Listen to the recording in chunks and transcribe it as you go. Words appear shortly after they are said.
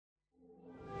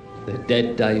They're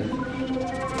dead, Dave.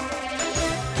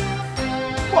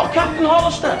 What, Captain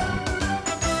Hollister?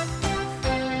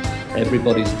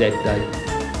 Everybody's dead,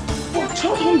 Dave. What,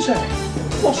 Todd Hunter?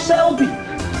 What, Selby?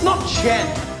 Not Jen.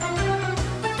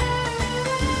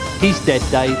 He's dead,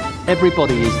 Dave.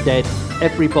 Everybody is dead.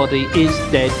 Everybody is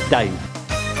dead, Dave.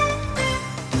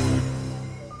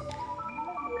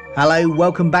 Hello,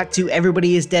 welcome back to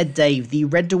Everybody is Dead, Dave, the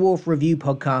Red Dwarf review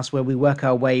podcast where we work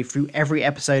our way through every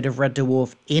episode of Red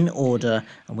Dwarf in order,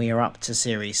 and we are up to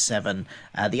Series 7.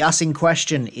 The us in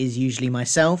question is usually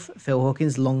myself, Phil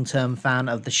Hawkins, long-term fan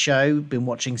of the show, been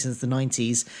watching since the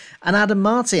 90s, and Adam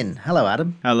Martin. Hello,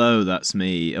 Adam. Hello, that's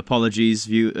me. Apologies,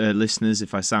 listeners,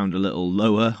 if I sound a little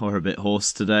lower or a bit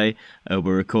hoarse today.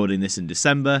 We're recording this in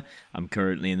December. I'm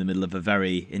currently in the middle of a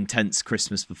very intense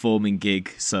Christmas performing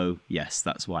gig, so yes,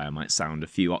 that's why I might sound a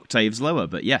few octaves lower,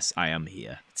 but yes, I am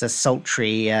here. It's a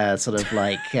sultry, sort of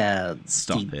like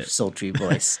Stop it. sultry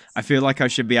voice. I feel like I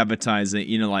should be advertising,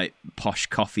 like posh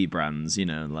coffee brands,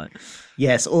 like...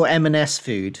 Yes, or M&S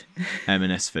food.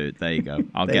 M&S food, there you go.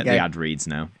 I'll There you get the go. ad reads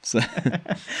now. So.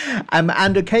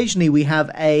 And occasionally we have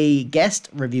a guest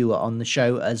reviewer on the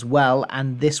show as well,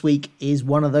 and this week is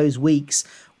one of those weeks.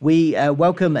 We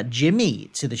welcome Jimmy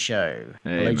to the show. Hey,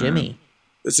 Hello, man. Jimmy.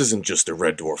 This isn't just a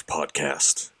Red Dwarf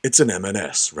podcast. It's an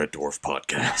M&S Red Dwarf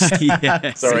podcast.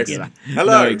 Yes, Sorry.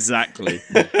 Hello. No, exactly.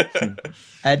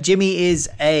 Jimmy is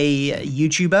a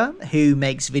YouTuber who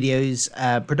makes videos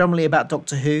predominantly about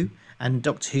Doctor Who and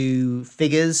Doctor Who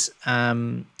figures.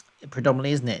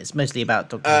 Predominantly, isn't it? It's mostly about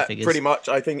Doctor Who figures. Pretty much.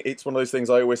 I think it's one of those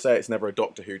things I always say it's never a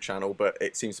Doctor Who channel, but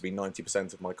it seems to be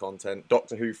 90% of my content.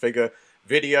 Doctor Who figure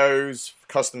videos,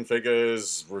 custom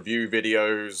figures, review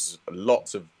videos,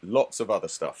 lots of other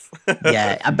stuff.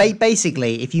 Yeah,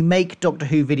 basically, if you make Doctor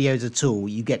Who videos at all,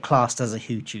 you get classed as a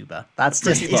WhoTuber. That's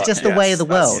just Pretty it's just much, the way of yes. the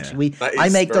world. That I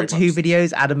is make very Doctor Who much-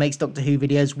 videos. Adam makes Doctor Who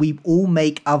videos. We all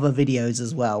make other videos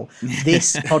as well.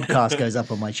 This podcast goes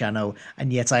up on my channel,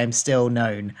 and yet I am still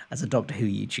known as a Doctor Who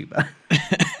YouTuber.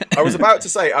 I was literally about to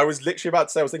say, I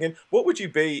was thinking, what would you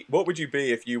be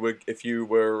if you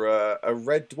were a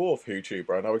Red Dwarf YouTuber?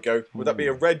 And I would go, would that be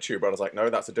a Red Tuber? And I was like, no,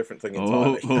 that's a different thing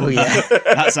entirely. Oh yeah.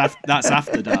 That's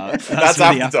After Dark. That's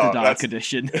for the After Dark. That's-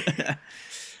 edition.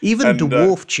 Even And,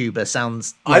 Dwarf Tuber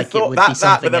sounds I like it thought would that, be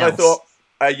something but then else. I thought,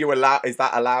 are you allowed? Is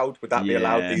that allowed? Would that be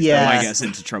allowed? These Yeah. That days? might get us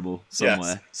into trouble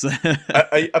somewhere. So.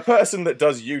 A person that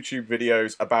does YouTube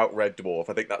videos about Red Dwarf,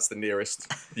 I think that's the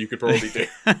nearest you could probably do.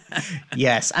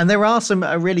 Yes, and there are some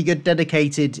really good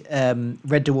dedicated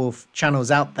Red Dwarf channels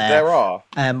out there. There are.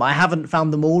 I haven't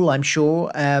found them all, I'm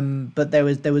sure, but there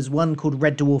was one called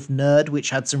Red Dwarf Nerd, which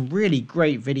had some really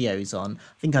great videos on.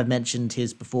 I think I've mentioned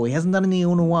his before. He hasn't done any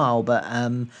in a while, but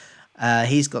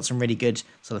he's got some really good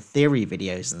sort of theory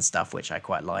videos and stuff, which I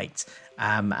quite liked.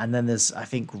 And then there's, I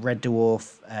think, Red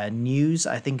Dwarf News,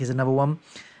 I think, is another one.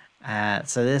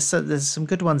 So there's some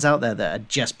good ones out there that are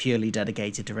just purely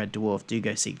dedicated to Red Dwarf. Do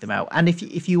go seek them out. And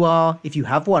if you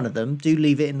have one of them, do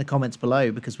leave it in the comments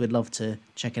below because we'd love to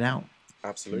check it out.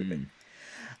 Absolutely.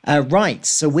 Right,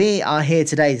 so we are here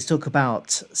today to talk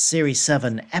about Series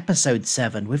 7, Episode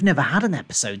 7. We've never had an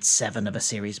Episode 7 of a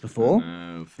series before.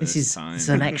 No, This first is time. it's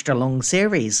an extra long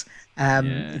series.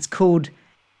 It's called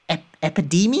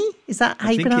Epideme? Is that how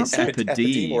you think pronounce it's it?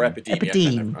 Epideme or epidemia.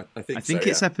 Epideme. I think, I think so,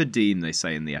 it's yeah. Epideme, they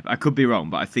say in the I could be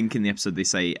wrong, but I think in the episode they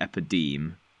say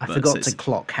Epideme. I but forgot it's- to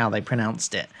clock how they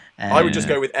pronounced it. I would just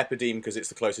go with epideme because it's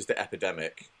the closest to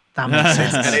epidemic. That makes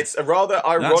sense. And it's rather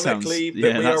ironically sounds- that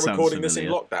yeah, we that are sounds recording this in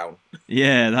familiar. lockdown.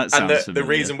 Yeah, that sounds And the familiar.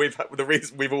 reason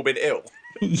we've all been ill.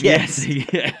 Yes.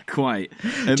 Yeah, quite.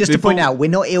 Just to point out, we're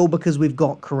not ill because we've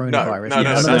got coronavirus. No, None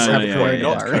of us no, have yeah,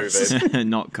 coronavirus. yeah, yeah.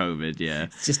 Not COVID, yeah.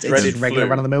 It's just Dreaded regular flu.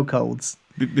 run-of-the-mill colds.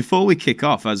 Before we kick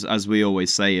off, as we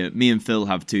always say, me and Phil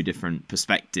have two different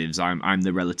perspectives. I'm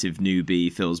the relative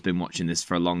newbie. Phil's been watching this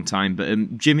for a long time.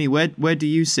 But Jimmy, where do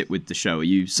you sit with the show? Are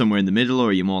you somewhere in the middle, or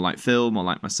are you more like Phil, more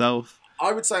like myself?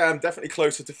 I would say I'm definitely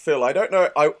closer to Phil. I don't know.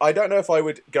 I don't know if I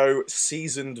would go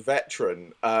seasoned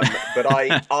veteran, but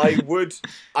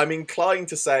I'm inclined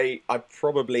to say I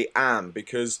probably am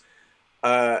because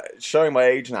showing my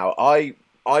age now, I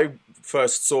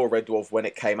first saw Red Dwarf when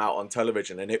it came out on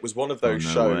television, and it was one of those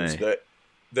shows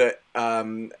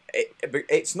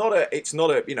it's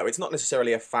not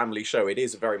necessarily a family show. It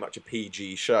is very much a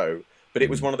PG show. But it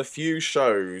was one of the few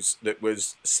shows that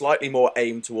was slightly more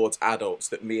aimed towards adults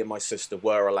that me and my sister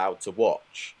were allowed to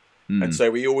watch. And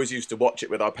so we always used to watch it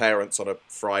with our parents on a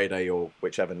Friday or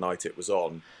whichever night it was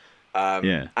on.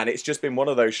 And it's just been one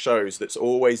of those shows that's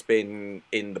always been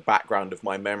in the background of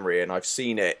my memory. And I've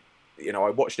seen it I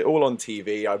watched it all on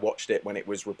TV. I watched it when it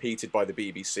was repeated by the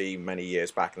BBC many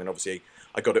years back, and then obviously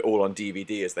I got it all on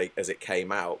DVD as it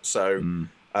came out. So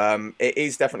it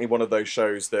is definitely one of those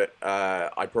shows that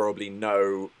I probably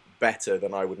know better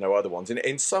than I would know other ones.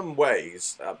 In some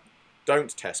ways,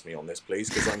 don't test me on this, please,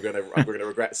 because I'm gonna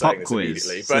regret saying this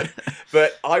immediately.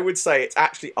 But I would say it's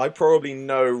actually, I probably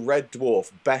know Red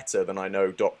Dwarf better than I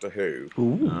know Doctor Who.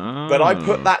 But I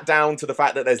put that down to the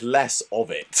fact that there's less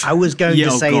of it. I was going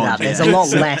to say that. Yeah. There's a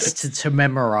lot less to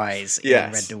memorize in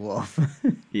Red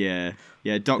Dwarf.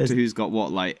 Yeah, Doctor Who's got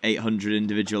what, like 800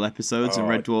 individual episodes, and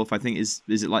Red Dwarf I think is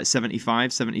it like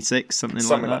 75, 76, something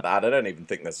like that. I don't even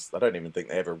think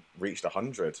they ever reached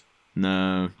 100.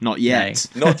 No, not yet.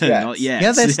 Not yet. Not yet.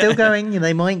 Yeah, they're still going.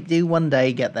 They might do one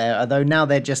day get there. Although now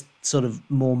they're just sort of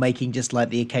more making just like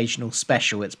the occasional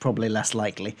special. It's probably less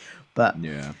likely. But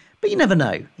you never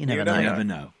know. You never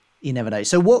know. You never know.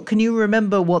 So what can you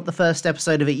remember what the first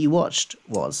episode of it you watched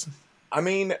was? I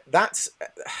mean, that's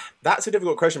a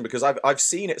difficult question because I've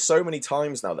seen it so many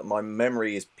times now that my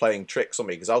memory is playing tricks on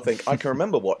me, because I'll think I can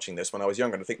remember watching this when I was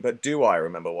younger, and I think, but do I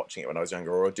remember watching it when I was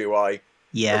younger, or do I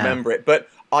remember it? But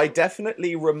I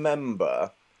definitely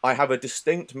remember, I have a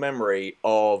distinct memory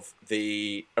of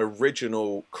the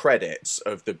original credits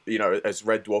of the, as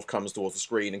Red Dwarf comes towards the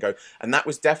screen and that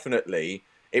was definitely,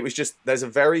 it was just, there's a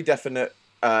very definite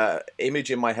image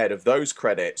in my head of those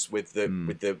credits with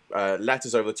the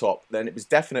letters over the top. Then it was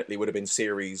definitely would have been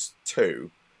series 2,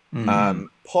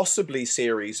 possibly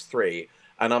series 3,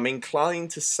 and I'm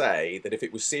inclined to say that if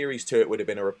it was series 2 it would have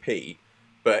been a repeat,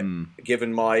 but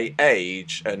given my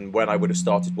age and when I would have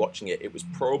started watching it, it was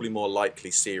probably more likely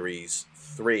series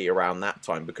 3 around that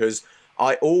time, because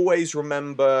I always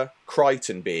remember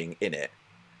Crichton being in it.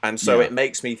 And so it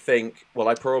makes me think, well,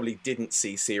 I probably didn't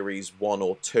see series 1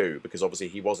 or 2 because obviously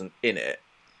he wasn't in it.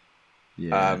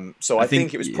 Yeah. So I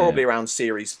think it was probably around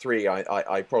series 3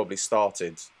 I probably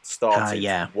started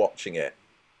watching it.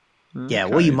 Yeah,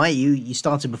 well, you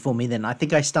started before me then. I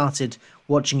think I started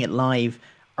watching it live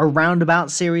around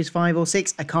about series 5 or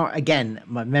 6. I can't, again,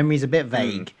 my memory's a bit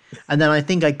vague. And then I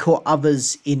think I caught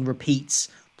others in repeats,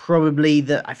 probably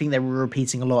I think they were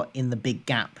repeating a lot in the big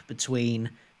gap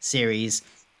between series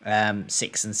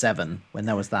 6 and 7, when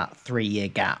there was that 3-year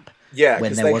gap. Yeah,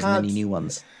 when there wasn't any new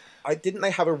ones. Didn't they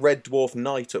have a Red Dwarf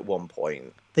night at one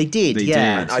point? They did.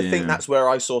 And I think that's where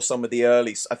I saw some of the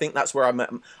early. I think that's where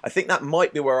I think that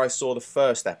might be where I saw the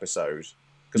first episode,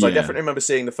 because I definitely remember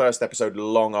seeing the first episode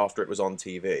long after it was on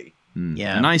TV.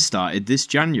 Yeah, and I started this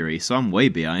January, so I'm way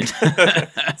behind.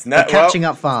 Catching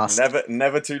up fast.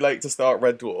 Never too late to start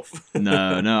Red Dwarf. No,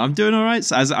 I'm doing all right.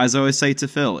 So as I always say to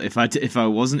Phil, if I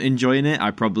wasn't enjoying it,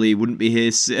 I probably wouldn't be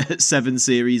here 7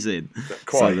 series in.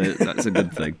 Quite. So that's a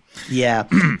good thing. Yeah.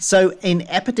 So in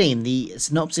Epideme, the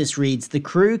synopsis reads: the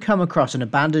crew come across an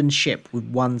abandoned ship with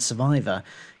one survivor,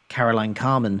 Caroline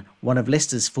Carmen, one of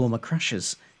Lister's former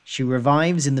crushers. She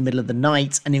revives in the middle of the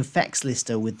night and infects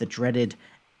Lister with the dreaded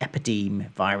Epideme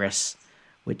virus,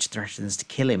 which threatens to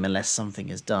kill him unless something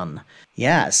is done.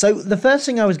 Yeah, so the first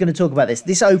thing I was going to talk about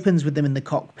this opens with them in the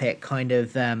cockpit, kind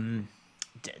of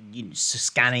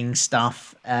scanning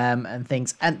stuff and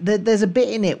things. And there's a bit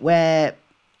in it where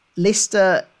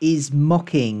Lister is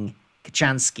mocking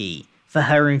Kochanski for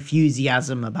her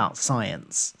enthusiasm about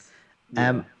science.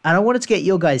 And I wanted to get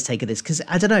your guys' take of this, because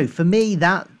I don't know, for me,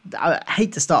 that I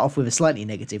hate to start off with a slightly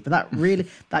negative, but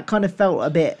that kind of felt a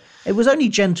bit, it was only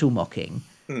gentle mocking,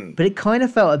 but it kind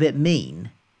of felt a bit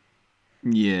mean.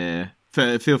 Yeah.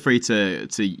 Feel free to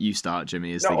you start,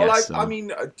 Jimmy, as the guest. I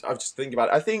mean, I was just thinking about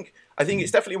it. I think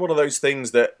it's definitely one of those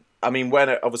things that, I mean, when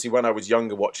I was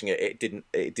younger watching it, it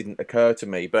didn't occur to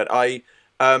me, but I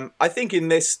think in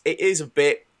this, it is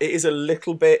a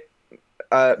little bit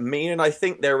mean, and I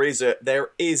think there is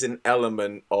an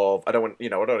element of, I don't want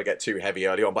to get too heavy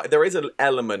early on, but there is an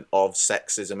element of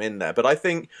sexism in there. But I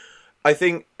think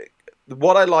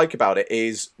what I like about it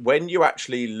is when you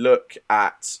actually look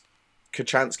at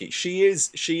Kochanski, she is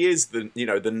the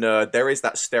the nerd. There is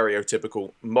that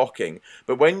stereotypical mocking,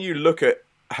 but when you look at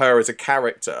her as a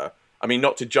character, I mean,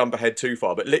 not to jump ahead too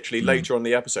far, but literally later on in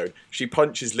the episode, she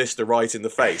punches Lister right in the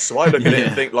face. So I look at it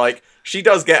and think, like, she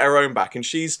does get her own back, and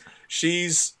she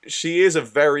is a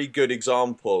very good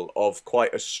example of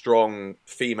quite a strong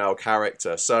female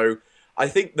character. So I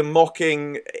think the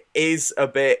mocking is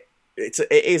it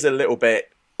is a little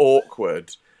bit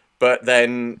awkward, but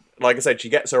then, like I said, she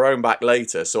gets her own back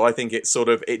later. So I think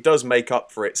it does make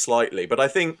up for it slightly. But I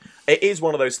think it is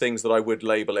one of those things that I would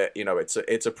label it,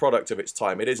 it's a product of its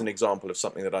time. It is an example of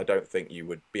something that I don't think you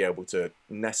would be able to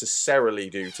necessarily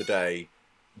do today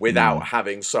without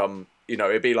having some, You know,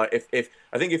 it'd be like if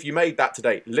I think if you made that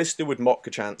today, Lister would mock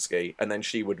Kachansky, and then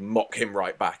she would mock him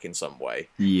right back in some way.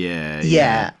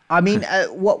 Yeah. I mean,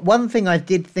 one thing I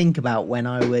did think about when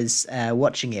I was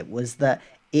watching it was that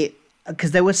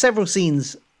because there were several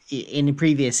scenes in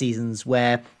previous seasons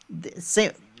where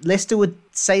Lister would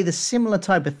say the similar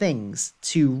type of things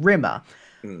to Rimmer,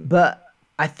 but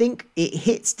I think it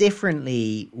hits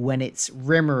differently when it's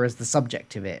Rimmer as the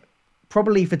subject of it.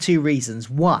 Probably for two reasons.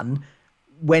 One,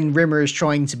 when Rimmer is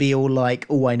trying to be all like,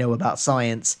 "Oh, I know about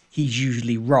science," he's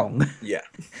usually wrong. Yeah.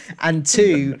 And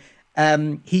two,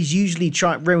 he's usually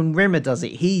when Rimmer does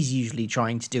it, he's usually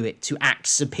trying to do it to act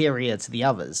superior to the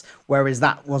others, whereas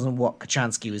that wasn't what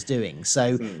Kachansky was doing.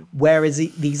 So whereas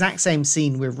the exact same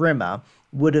scene with Rimmer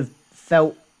would have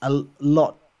felt a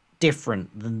lot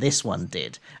different than this one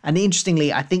did. And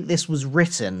interestingly, I think this was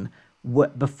written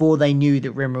before they knew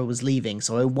that Rimmer was leaving,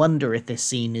 so I wonder if this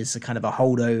scene is a kind of a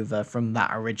holdover from that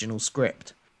original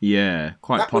script. Yeah,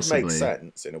 quite possibly. That would make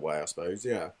sense in a way, I suppose.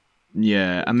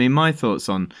 Yeah, I mean, my thoughts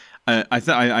on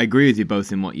I agree with you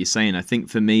both in what you're saying. I think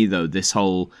for me though, the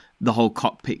whole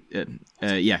cockpit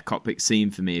cockpit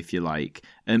scene for me, if you like,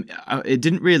 it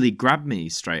didn't really grab me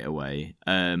straight away.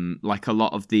 Like a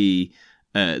lot of the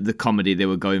comedy they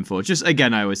were going for. Just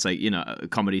again, I always say, you know,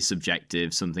 comedy's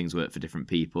subjective. Some things work for different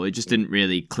people. It just didn't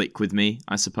really click with me,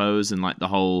 I suppose. And like the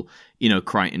whole, you know,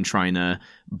 Crichton trying to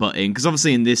butt in, because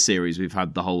obviously in this series we've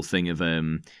had the whole thing of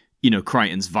you know,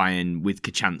 Crichton's vying with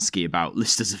Kachansky about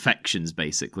Lister's affections,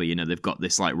 basically. You know, they've got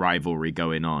this like rivalry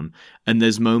going on. And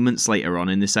there's moments later on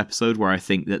in this episode where I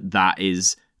think that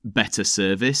is better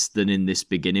service than in this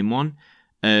beginning one.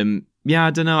 Yeah,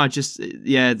 I don't know.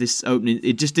 This opening,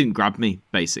 it just didn't grab me,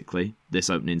 basically,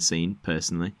 this opening scene,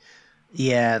 personally.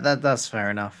 Yeah, that's fair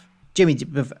enough. Jimmy,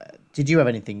 did you have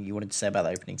anything you wanted to say about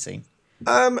the opening scene?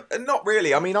 Not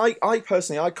really. I mean, I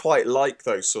personally, I quite like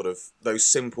those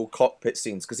simple cockpit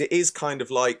scenes, because it is kind of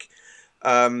like,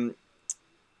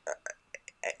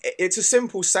 it's a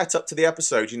simple setup to the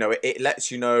episode. You know, it lets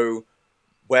you know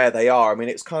where they are. I mean,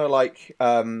 it's kind of like,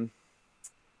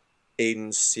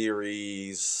 in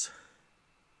series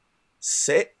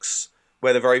 6,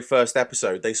 where the very first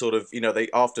episode, they sort of, you know,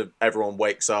 after everyone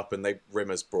wakes up and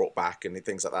Rimmer's brought back and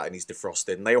things like that, and he's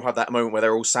defrosted, and they all have that moment where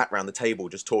they're all sat around the table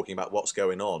just talking about what's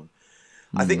going on.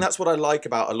 I think that's what I like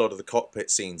about a lot of the cockpit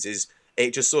scenes, is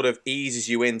it just sort of eases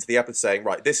you into the episode, saying,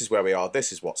 right, this is where we are,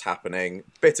 this is what's happening,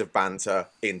 bit of banter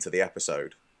into the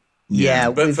episode. Yeah,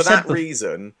 but for that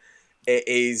reason,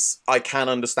 I can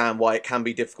understand why it can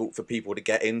be difficult for people to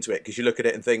get into it, because you look at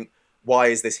it and think, why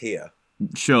is this here?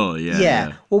 Sure,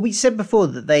 yeah. Well, we said before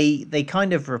that they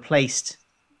kind of replaced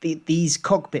these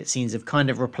cockpit scenes have kind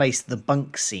of replaced the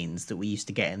bunk scenes that we used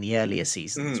to get in the earlier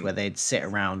seasons, where they'd sit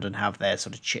around and have their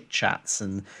sort of chit chats,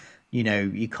 and you know,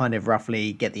 you kind of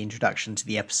roughly get the introduction to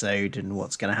the episode and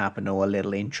what's going to happen, or a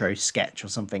little intro sketch or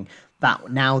something.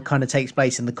 That now kind of takes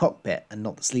place in the cockpit and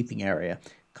not the sleeping area.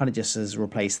 Kind of just has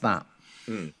replaced that.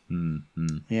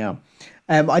 Yeah,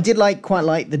 I did quite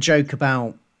like the joke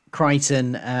about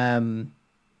Crichton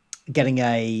getting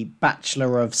a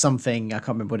bachelor of something. I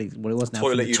can't remember what it was now.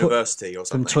 Toilet University or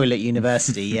something. From Toilet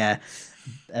University, yeah.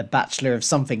 A bachelor of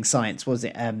something science. Was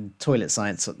it toilet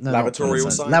science? No,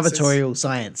 Laboratorial sciences. Laboratorial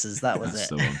sciences, that was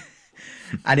it.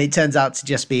 And it turns out to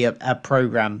just be a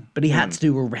program, but he had to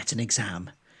do a written exam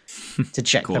to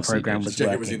check the program was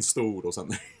working. It was installed or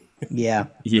something. Yeah.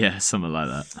 Yeah, something like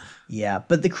that. Yeah,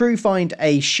 but the crew find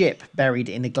a ship buried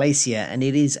in a glacier, and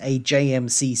it is a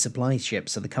JMC supply ship,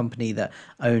 so the company that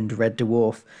owned Red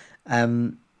Dwarf.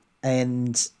 And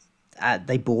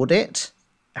they board it.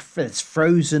 There's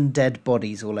frozen dead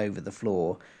bodies all over the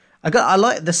floor. I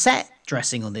like the set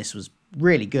dressing on this was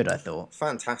really good, I thought.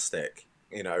 Fantastic.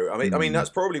 You know, I mean that's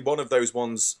probably one of those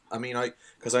ones. I mean, I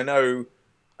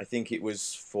think it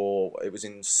was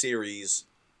in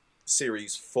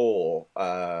series 4,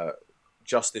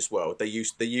 Justice World. They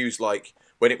used like,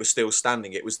 when it was still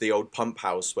standing, it was the old pump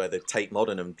house where the Tate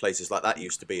Modern and places like that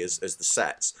used to be as the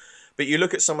sets. But you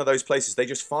look at some of those places, they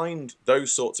just find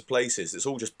those sorts of places. It's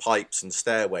all just pipes and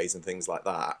stairways and things like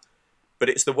that. But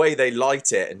it's the way they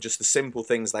light it and just the simple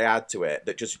things they add to it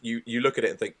that just you look at it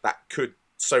and think that could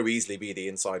so easily be the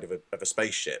inside of a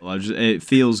spaceship. Well, it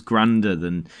feels grander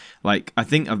than, like, I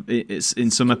think it's in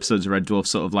some episodes of Red Dwarf,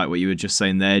 sort of like what you were just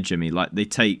saying there, Jimmy. Like they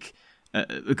take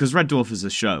because Red Dwarf is a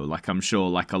show, like I'm sure,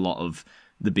 like a lot of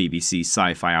the BBC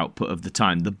sci-fi output of the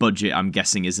time, the budget, I'm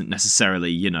guessing, isn't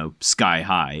necessarily, you know, sky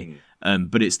high.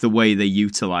 But it's the way they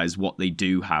utilize what they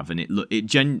do have, and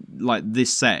like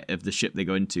this set of the ship they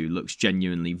go into looks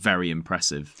genuinely very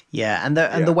impressive. Yeah, and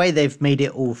the way they've made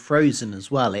it all frozen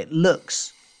as well, it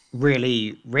looks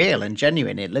really real and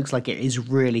genuine. It looks like it is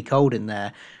really cold in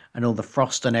there, and all the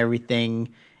frost and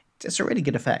everything. It's a really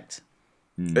good effect.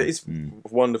 It's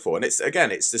wonderful, and it's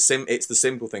the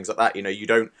simple things like that. You know, you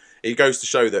don't. It goes to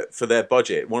show that for their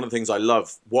budget, one of the things I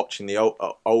love watching the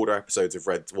older episodes of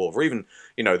Red Dwarf, or even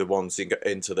the ones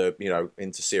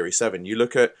into Series 7. You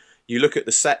look at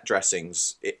the set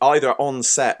dressings, either on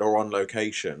set or on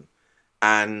location,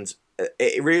 and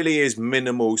it really is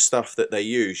minimal stuff that they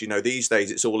use. These days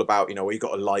it's all about, we've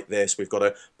got to light this, we've got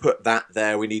to put that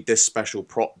there, we need this special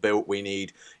prop built, we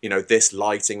need, this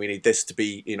lighting, we need this to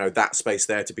be, that space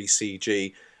there to be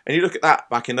CG. And you look at that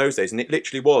back in those days, and it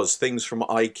literally was things from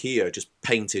IKEA just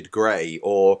painted grey,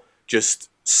 or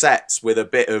just sets with a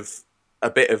bit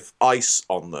of ice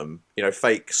on them,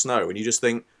 fake snow. And you just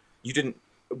think,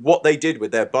 what they did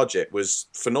with their budget was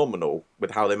phenomenal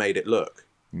with how they made it look.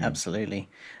 Absolutely.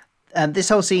 And this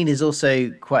whole scene is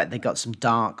also they got some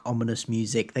dark, ominous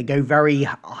music. They go very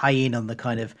high in on the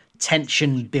kind of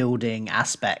tension building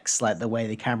aspects, like the way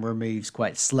the camera moves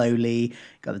quite slowly,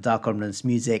 got the dark, ominous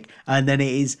music. And then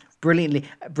it is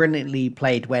brilliantly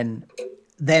played when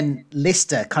then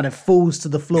Lister kind of falls to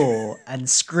the floor and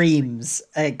screams,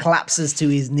 collapses to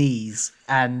his knees.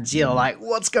 And you're like,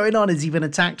 what's going on? Has he been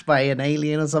attacked by an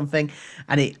alien or something?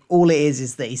 And all it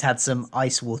is that he's had some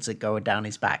ice water going down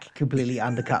his back. It completely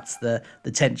undercuts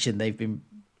the tension they've been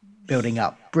building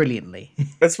up brilliantly.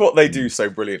 That's what they do so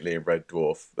brilliantly in Red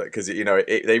Dwarf, because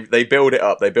they build it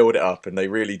up, and they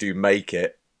really do make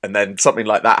it. And then something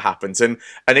like that happens, and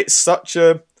it's such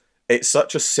a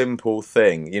simple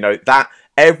thing, that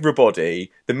everybody,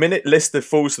 the minute Lister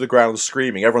falls to the ground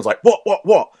screaming, everyone's like,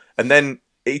 what? And then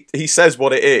he says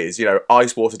what it is,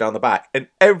 ice water down the back, and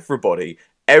everybody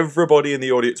in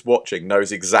the audience watching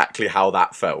knows exactly how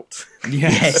that felt.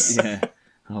 Yes. Yeah.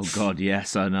 Oh God,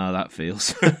 yes, I know how that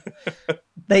feels.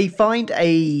 They find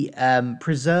a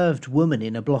preserved woman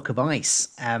in a block of ice,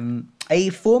 a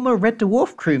former Red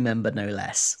Dwarf crew member, no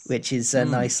less, which is a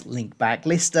nice link back.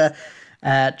 Lister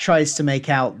tries to make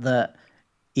out that,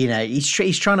 he's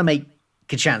trying to make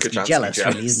Kochanski jealous,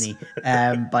 really, isn't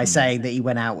he? By saying that he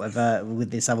went out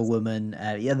with this other woman,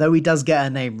 though he does get her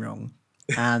name wrong,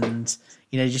 and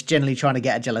just generally trying to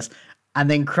get her jealous. And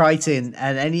then Crichton,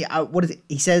 and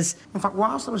he says? In fact,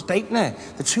 whilst I was dating her,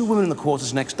 the two women in the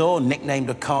quarters next door nicknamed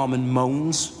her Carmen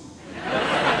Moans.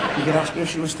 You could ask her if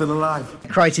she was still alive.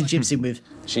 Crichton chips in with,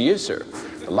 "She is, sir.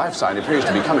 The life sign appears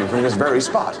to be coming from this very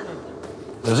spot."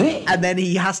 Does it? And then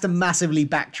he has to massively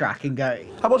backtrack and go,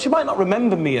 Well, she might not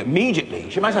remember me immediately.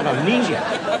 She might have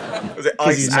amnesia. Was it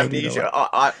ice amnesia?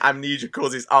 Amnesia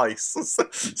causes ice.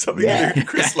 Something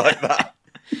ludicrous like that.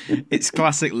 It's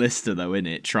classic Lister, though, isn't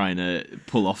it? Trying to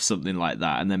pull off something like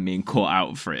that and then being caught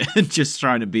out for it, and just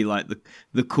trying to be like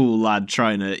the cool lad,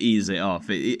 trying to ease it off.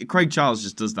 Craig Charles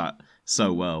just does that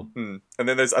so well. And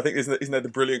then isn't there the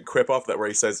brilliant quip after that where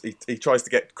he says he tries to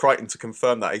get Crichton to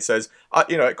confirm that. He says,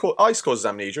 ice causes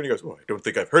amnesia, and he goes, "Oh, I don't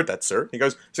think I've heard that, sir." And he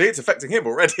goes, "See, it's affecting him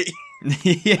already."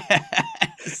 Yeah,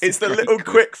 it's the little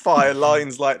quick fire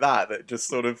lines like that just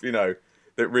sort of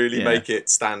that really make it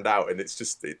stand out. And it's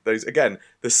just those, again,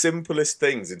 the simplest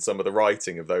things in some of the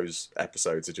writing of those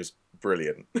episodes are just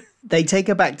brilliant. They take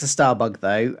her back to Starbug,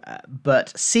 though,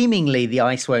 but seemingly the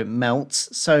ice won't melt,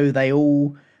 so they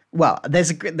all... Well,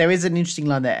 there is an interesting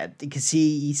line there, because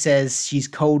he says she's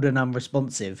cold and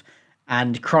unresponsive,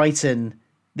 and Crichton...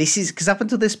 This is... Because up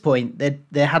until this point,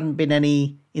 there hadn't been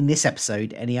any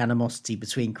animosity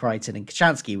between Crichton and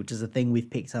Kochanski, which is a thing we've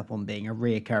picked up on being a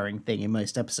reoccurring thing in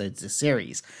most episodes of the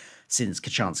series since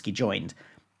Kochanski joined.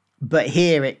 But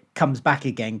here it comes back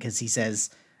again, because he says,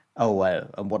 "Oh,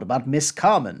 and what about Miss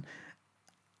Carmen?"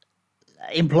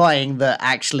 Implying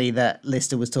that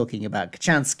Lister was talking about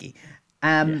Kochanski.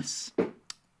 Yes.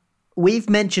 We've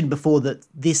mentioned before that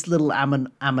this little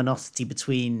animosity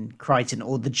between Crichton,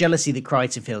 or the jealousy that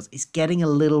Crichton feels, is getting a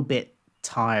little bit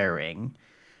tiring.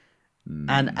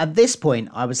 And at this point,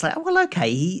 I was like, well,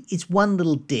 okay, it's one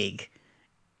little dig.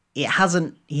 It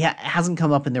hasn't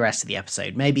come up in the rest of the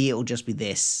episode. Maybe it'll just be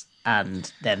this,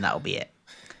 and then that'll be it.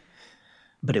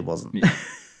 But it wasn't.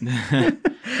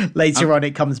 Later on,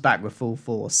 it comes back with full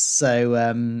force. So,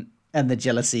 and the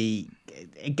jealousy,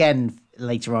 again,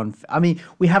 later on. I mean,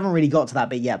 we haven't really got to that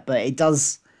bit yet, but it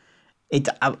does.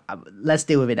 Let's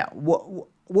deal with it now.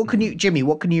 What can you, Jimmy?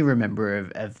 What can you remember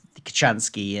of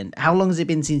Kochanski, and how long has it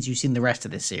been since you've seen the rest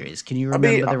of this series? Can you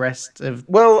remember the rest of?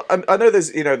 Well, I know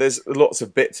there's lots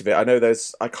of bits of it. I know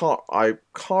I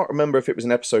can't remember if it was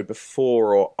an episode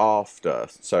before or after.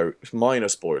 So minor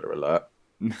spoiler alert.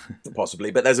 Possibly,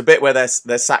 but there's a bit where they're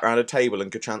sat around a table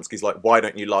and Kachansky's like, "Why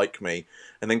don't you like me?"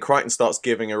 And then Crichton starts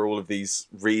giving her all of these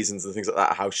reasons and things like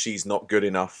that, how she's not good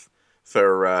enough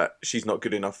for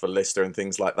Lister and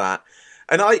things like that.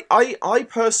 And I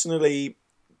personally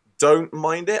don't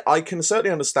mind it. I can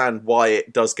certainly understand why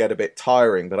it does get a bit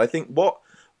tiring, but I think what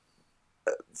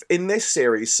in this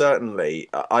series certainly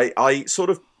I sort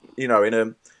of, you know,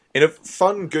 in a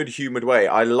fun, good-humoured way,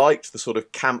 I liked the sort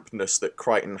of campness that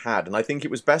Crichton had, and I think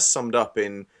it was best summed up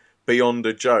in Beyond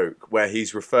a Joke, where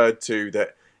he's referred to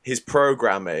that his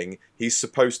programming, he's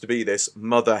supposed to be this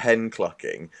mother hen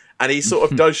clucking, and he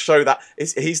sort of does show that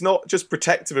he's not just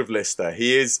protective of Lister,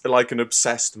 he is like an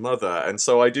obsessed mother, and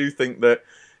so I do think that,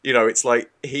 you know, it's like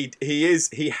he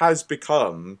has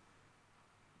become,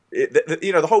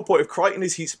 you know, the whole point of Crichton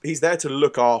is he's there to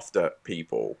look after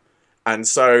people. And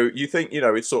so you think, you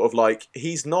know, it's sort of like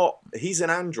he's an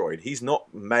android. He's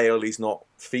not male. He's not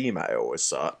female as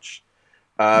such.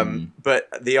 But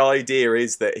the idea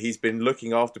is that he's been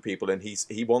looking after people and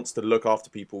he wants to look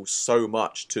after people so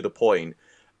much to the point.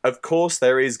 Of course,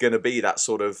 there is going to be that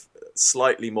sort of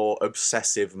slightly more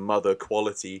obsessive mother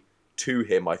quality to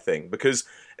him, I think, because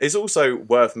it's also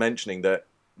worth mentioning that,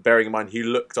 bearing in mind, he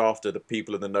looked after the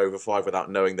people in the Nova 5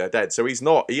 without knowing they're dead. So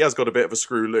he has got a bit of a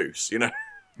screw loose, you know?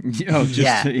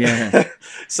 So yeah.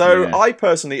 I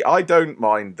personally, I don't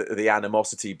mind the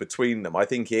animosity between them. I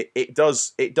think it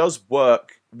does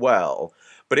work well,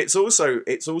 but it's also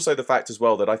the fact as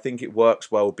well that I think it works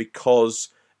well because,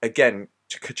 again,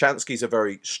 Kachansky's a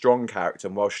very strong character,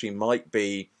 and while she might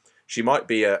be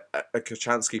a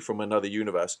Kachansky from another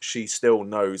universe, she still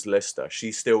knows Lister.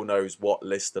 She still knows what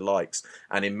Lister likes,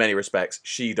 and in many respects,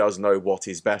 she does know what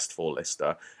is best for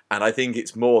Lister. And I think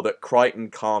it's more that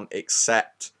Crichton can't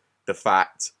accept the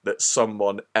fact that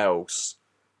someone else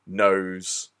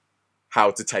knows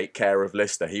how to take care of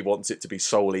Lister. He wants it to be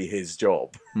solely his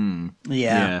job.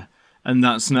 Yeah. And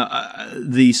that's not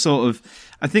the sort of...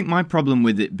 I think my problem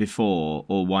with it before,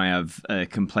 or why I've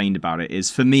complained about it, is,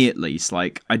 for me at least,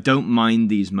 like, I don't mind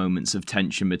these moments of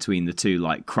tension between the two,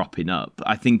 like, cropping up.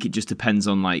 I think it just depends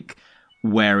on, like,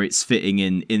 where it's fitting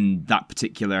in that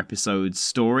particular episode's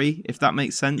story, if that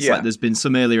makes sense. Yeah. Like, there's been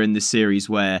some earlier in this series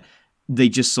where they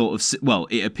just sort of... Well,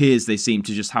 it appears they seem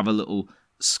to just have a little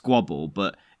squabble,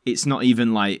 but... It's not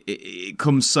even like it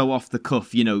comes so off the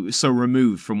cuff, you know, so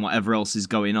removed from whatever else is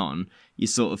going on. You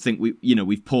sort of think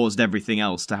we've paused everything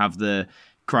else to have the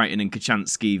Crichton and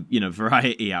Kachansky, you know,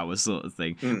 variety hour sort of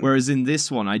thing. Whereas in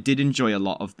this one, I did enjoy a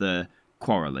lot of the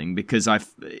quarreling because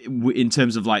in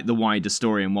terms of like the wider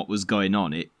story and what was going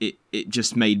on, it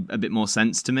just made a bit more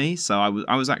sense to me. So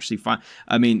I was actually fine.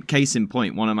 I mean, case in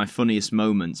point, one of my funniest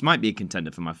moments, might be a contender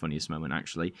for my funniest moment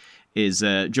actually, is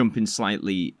jumping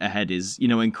slightly ahead, is, you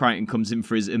know, when Crichton comes in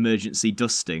for his emergency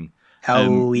dusting.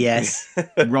 Yes.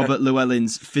 Robert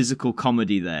Llewellyn's physical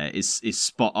comedy there is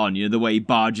spot on. You know, the way he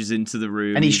barges into the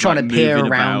room and he's trying like to peer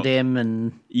around about him,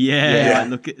 and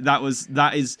look,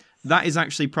 that is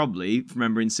actually probably,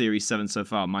 remembering series 7 so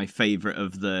far, my favorite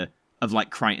of like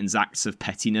Crichton's acts of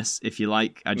pettiness, if you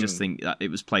like. I just think that it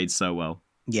was played so well.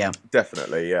 Yeah,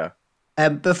 definitely, yeah.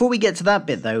 Before we get to that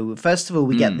bit, though, first of all,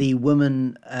 we get the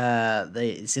woman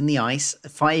it's in the ice,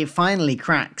 finally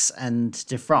cracks and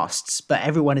defrosts, but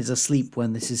everyone is asleep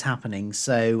when this is happening.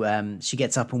 So she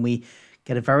gets up and we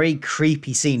get a very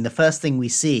creepy scene. The first thing we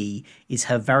see is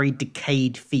her very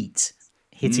decayed feet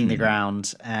hitting the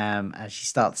ground as she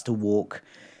starts to walk.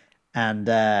 And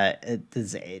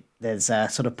there's a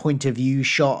sort of point of view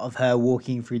shot of her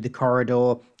walking through the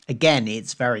corridor. Again,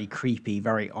 it's very creepy,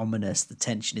 very ominous. The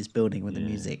tension is building with the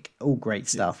music. All great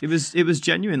stuff. It was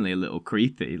genuinely a little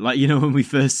creepy. Like, you know, when we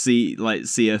first see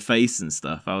her face and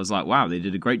stuff, I was like, wow, they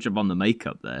did a great job on the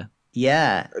makeup there.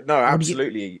 Yeah. No,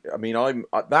 absolutely. I mean,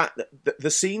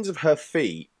 the scenes of her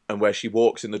feet and where she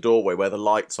walks in the doorway where the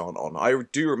lights aren't on, I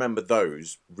do remember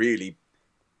those really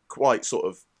quite sort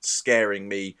of scaring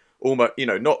me. Almost, you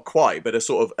know, not quite, but a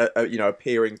sort of, you know,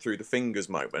 appearing through the fingers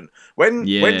moment. When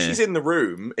she's in the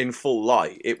room in full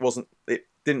light, it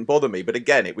didn't bother me. But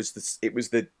again, it was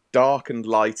the darkened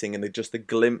lighting and the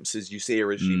glimpses you see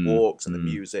her as she walks and the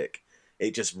music.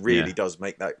 It just really does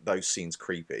make those scenes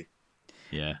creepy.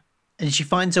 Yeah. And she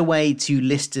finds her way to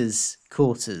Lister's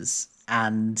quarters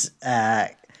and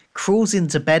crawls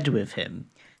into bed with him.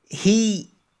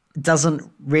 He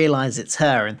doesn't realize it's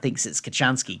her and thinks it's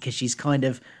Kachansky because she's kind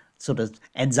of sort of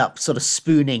ends up sort of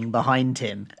spooning behind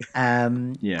him.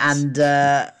 And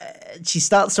she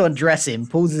starts to undress him,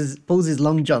 pulls his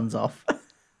long johns off.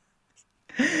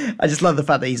 I just love the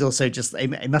fact that he's also just,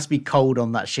 it must be cold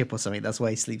on that ship or something. That's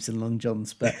why he sleeps in long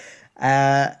johns. But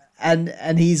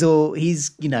and he's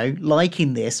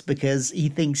liking this because he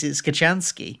thinks it's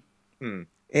Kachansky.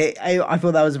 I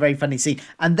thought that was a very funny scene.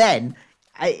 And then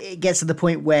it gets to the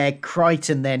point where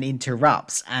Crichton then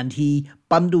interrupts and he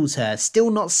bundles her, still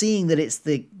not seeing that it's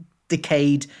the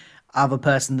decayed other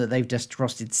person that they've just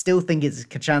trusted, still think it's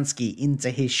Kachansky, into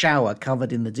his shower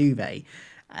covered in the duvet.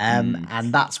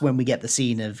 And that's when we get the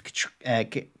scene of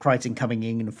Crichton coming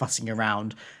in and fussing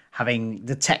around, having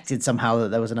detected somehow that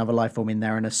there was another life form in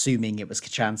there and assuming it was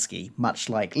Kachansky, much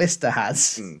like Lister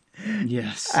has.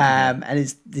 Yes. And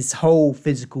it's this whole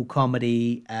physical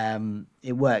comedy.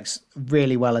 It works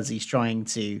really well as he's trying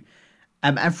to...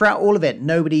 and throughout all of it,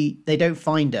 they don't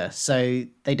find her, so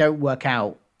they don't work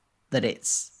out that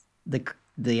it's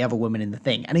the other woman in the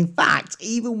thing. And in fact,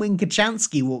 even when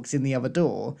Kachansky walks in the other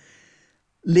door,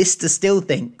 Lister still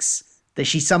thinks that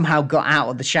she somehow got out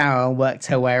of the shower and worked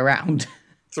her way around.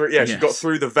 She got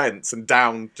through the vents and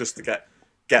down just to get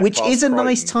which past is a Crichton.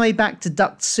 nice tie back to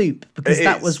Duck Soup, because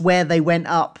that was where they went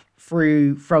up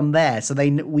through from there. So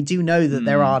we do know that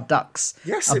there are ducks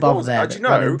above there. Do you that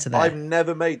run know, into there. I've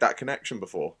never made that connection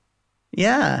before.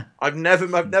 Yeah. I've never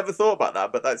thought about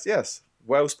that, but that's, yes,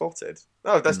 well spotted.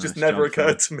 No, that's just Nice never job,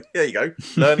 occurred to me. There you go.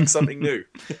 Learning something new.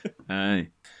 Aye.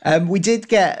 We did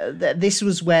get... this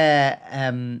was where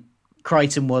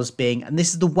Crichton was being... and this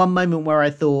is the one moment where I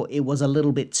thought it was a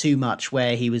little bit too much,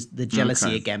 where he was the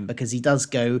jealousy again, because he goes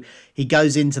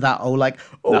into that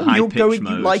you're high-pitched going,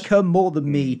 mode. you like her more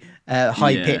than me,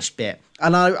 high-pitched bit.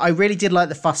 And I really did like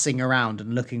the fussing around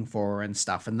and looking for her and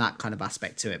stuff and that kind of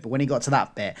aspect to it. But when he got to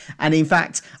that bit... and in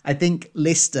fact, I think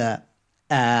Lister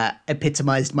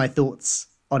epitomized my thoughts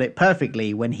on it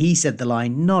perfectly when he said the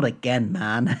line, "Not again,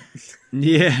 man."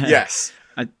 Yeah. Yes.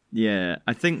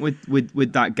 I think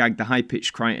with that gag, the high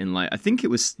pitched Crichton, I think it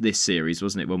was this series,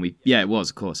 wasn't it? It was,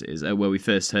 of course it is, where we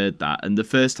first heard that. And the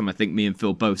first time, I think me and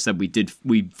Phil both said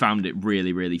we found it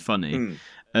really, really funny.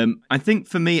 I think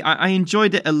for me, I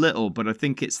enjoyed it a little, but I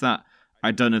think it's that,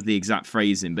 I don't know the exact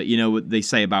phrasing, but you know what they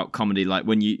say about comedy, like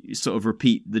when you sort of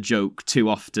repeat the joke too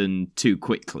often, too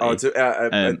quickly.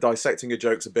 Dissecting a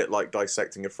joke's a bit like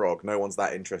dissecting a frog. No one's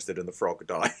that interested in the frog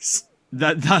dies.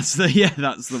 That's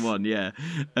the one, yeah.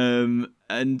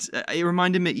 And it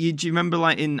reminded me. Do you remember,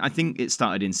 I think it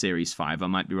started in series 5. I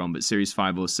might be wrong, but series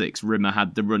 5 or 6, Rimmer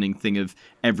had the running thing of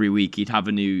every week he'd have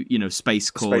a new, Space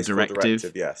Corps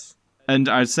directive. Yes. And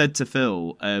I said to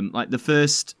Phil, the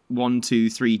first 1, 2,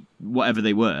 3, whatever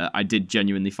they were, I did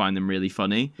genuinely find them really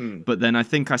funny. But then I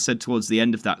think I said towards the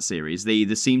end of that series, they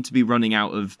either seem to be running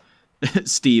out of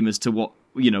steam as to what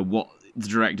the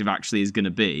directive actually is going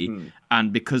to be,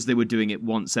 and because they were doing it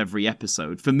once every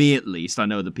episode, for me at least, I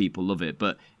know the people love it,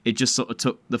 but it just sort of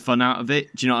took the fun out of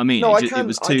it. Do you know what I mean? No, it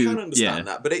was too, I can understand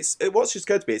that, but what's just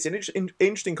occurred to me, it's an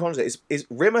interesting concept. Is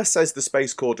Rimmer says the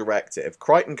Space Corps directive,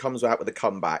 Crichton comes out with a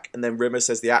comeback, and then Rimmer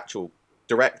says the actual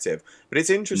directive. But it's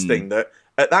interesting that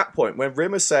at that point, when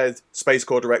Rimmer said Space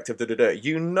Corps directive,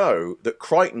 you know that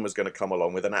Crichton was going to come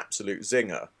along with an absolute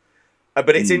zinger.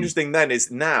 But it's interesting then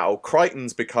is now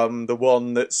Crichton's become the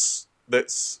one that's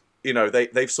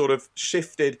they've sort of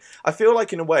shifted. I feel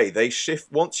like in a way they shift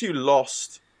once you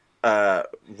lost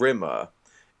Rimmer,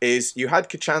 is you had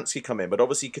Kachansky come in, but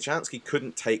obviously Kachansky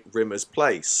couldn't take Rimmer's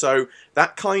place. So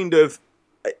that kind of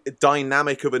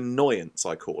dynamic of annoyance,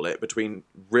 I call it, between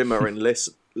Rimmer and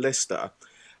Lister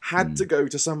had to go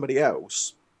to somebody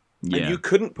else. Yeah. And you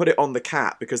couldn't put it on the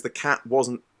cat because the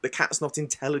cat's not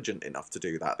intelligent enough to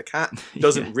do that. The cat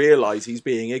doesn't realise he's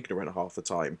being ignorant half the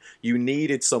time. You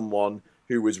needed someone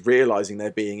who was realising they're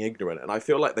being ignorant. And I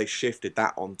feel like they shifted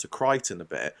that onto Crichton a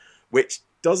bit, which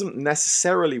doesn't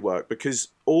necessarily work because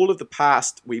all of the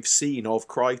past we've seen of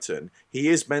Crichton, he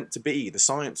is meant to be the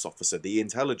science officer, the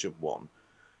intelligent one.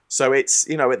 So it's,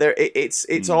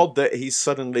 it's odd that he's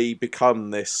suddenly become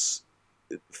this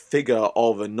figure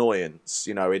of annoyance,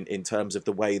 in terms of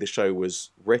the way the show was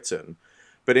written.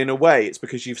 But in a way, it's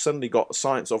because you've suddenly got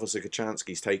Science Officer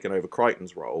Kachansky's taken over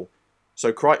Crichton's role.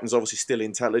 So Crichton's obviously still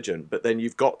intelligent, but then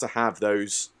you've got to have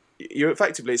those...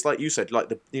 effectively, it's like you said, like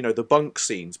the bunk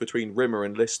scenes between Rimmer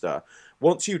and Lister.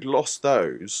 Once you'd lost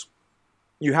those,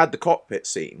 you had the cockpit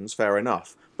scenes, fair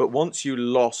enough. But once you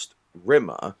lost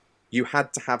Rimmer, you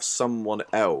had to have someone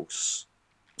else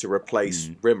to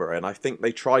replace Rimmer, and I think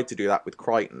they tried to do that with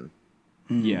Crichton.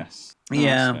 Yes.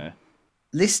 Yeah.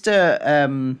 Lister,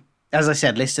 as I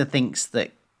said, Lister thinks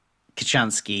that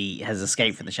Kachansky has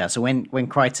escaped from the shower. So when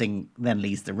Crichton then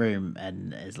leaves the room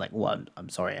and is like, "Well, I'm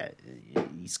sorry,"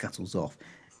 he scuttles off.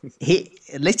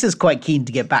 Lister's quite keen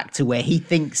to get back to where he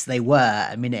thinks they were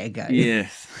a minute ago. Yeah.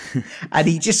 And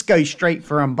he just goes straight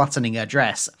for unbuttoning her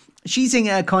dress. she's in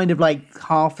a kind of like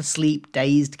half asleep,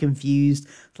 dazed, confused.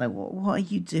 It's like, what are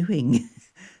you doing?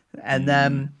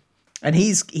 And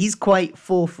he's quite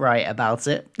forthright about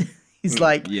it. He's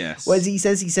like, yes. what he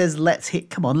says? He says, let's hit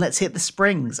the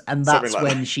springs. And that's Something like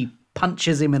when that. she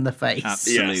punches him in the face.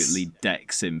 Absolutely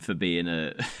decks him for being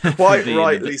a Quite for being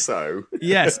rightly so.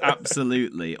 Yes,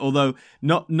 absolutely. Although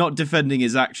not defending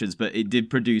his actions, but it did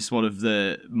produce one of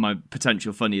my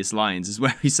potential funniest lines is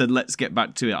where he said, "Let's get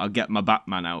back to it. I'll get my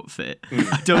Batman outfit."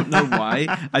 I don't know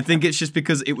why. I think it's just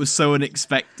because it was so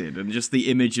unexpected, and just the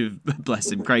image of,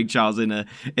 bless him, Craig Charles in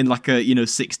like a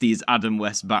 60s Adam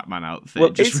West Batman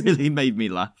outfit just really made me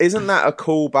laugh. Isn't that a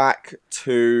callback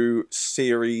to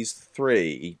Series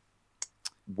 3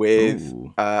 with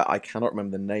I cannot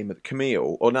remember the name of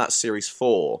Camille, or not Series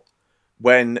 4,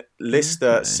 when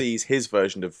Lister sees his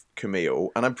version of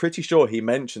Camille, and I'm pretty sure he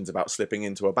mentions about slipping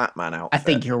into a Batman outfit. I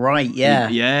think you're right. Yeah.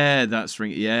 Yeah, that's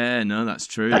that's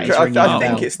true. I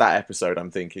think it's that episode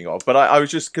I'm thinking of, but I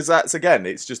was just, because that's, again,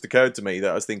 it's just occurred to me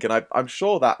that I was thinking I'm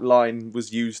sure that line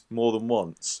was used more than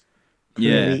once.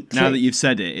 Yeah, now that you've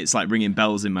said it, it's like ringing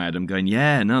bells in my head. I'm going,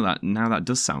 that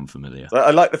does sound familiar.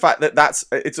 I like the fact that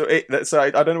so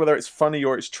I don't know whether it's funny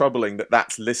or it's troubling that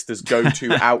that's Lister's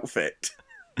go-to outfit.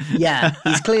 Yeah,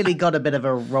 he's clearly got a bit of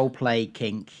a role play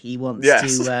kink. He wants to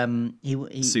he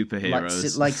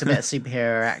superheroes likes a bit of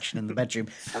superhero action in the bedroom.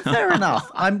 And fair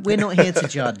enough. We're not here to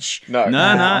judge. No.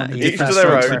 Each to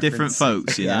their own. For different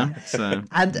folks, you know. So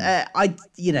and I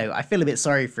feel a bit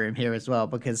sorry for him here as well,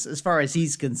 because as far as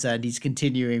he's concerned, he's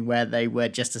continuing where they were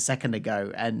just a second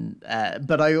ago, and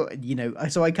but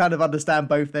I kind of understand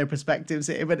both their perspectives,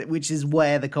 which is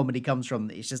where the comedy comes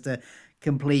from. It's just a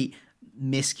complete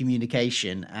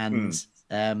miscommunication and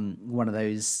one of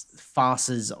those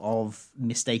farces of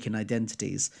mistaken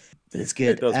identities. But it's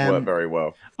good. It does work very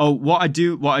well. Oh, what I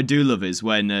do love is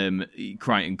when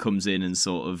Crichton comes in and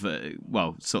sort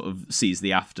of sees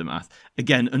the aftermath.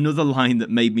 Again, another line that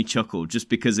made me chuckle, just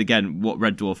because, again, what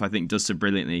Red Dwarf I think does so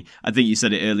brilliantly. I think you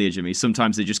said it earlier, Jimmy.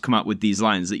 Sometimes they just come out with these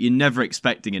lines that you're never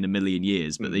expecting in a million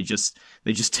years, but they just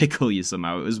tickle you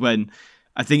somehow. It was when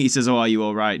I think he says, "Oh, are you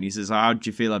all right?" And he says, "How do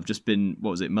you feel? I've just been,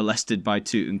 molested by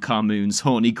Tutankhamun's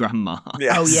horny grandma."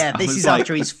 Yes. Oh yeah, this is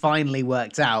after he's finally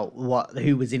worked out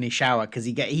who was in his shower, because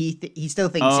he still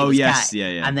thinks it was Kat.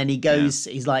 Yeah. And then he goes,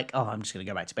 he's like, "Oh, I'm just gonna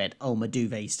go back to bed. Oh, my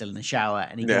duvet's still in the shower,"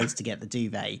 and he goes to get the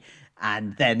duvet,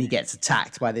 and then he gets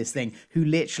attacked by this thing who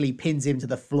literally pins him to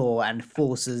the floor and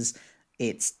forces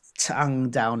its tongue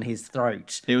down his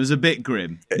throat. It was a bit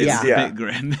grim. A bit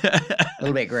grim. A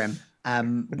little bit grim.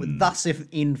 Thus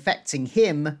infecting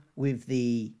him with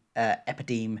the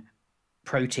epideme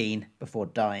protein before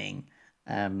dying,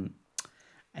 and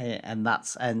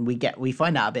we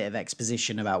find out a bit of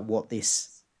exposition about what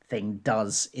this thing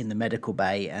does in the medical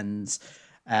bay, and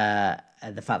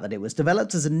the fact that it was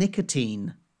developed as a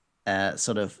nicotine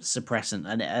sort of suppressant,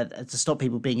 and to stop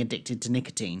people being addicted to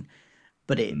nicotine.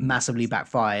 But it massively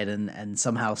backfired and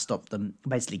somehow stopped them.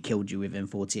 Basically, kills you within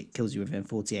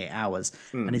 48 hours,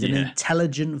 and is an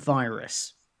intelligent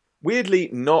virus. Weirdly,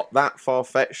 not that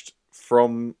far-fetched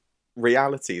from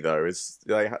reality, though.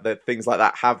 That things like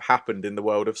that have happened in the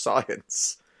world of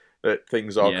science. That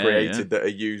things are created that are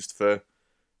used for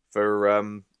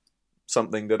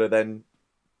something that are then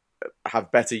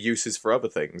have better uses for other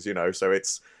things. So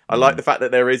I like the fact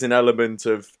that there is an element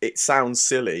of, it sounds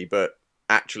silly, but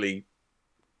actually,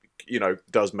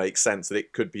 does make sense that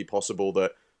it could be possible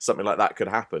that something like that could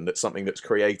happen, that something that's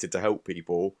created to help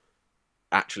people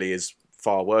actually is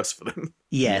far worse for them.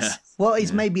 Yes. Yeah. What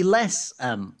is maybe less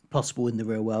possible in the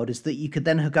real world is that you could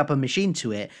then hook up a machine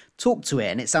to it, talk to it,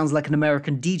 and it sounds like an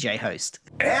American DJ host.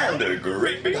 And a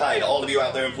great big hi to all of you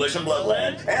out there in Flesh and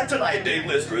Bloodland. And tonight, Dave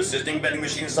Lister, assisting vending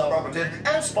machine self-operative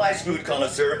and spice food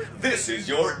connoisseur. This is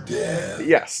your death.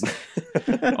 Yes.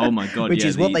 Oh my god! Which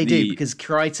is what they do, because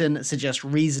Crichton suggests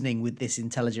reasoning with this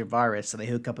intelligent virus, so they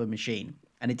hook up a machine.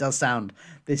 And it does sound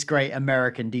this great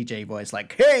American DJ voice,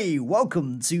 like, "Hey,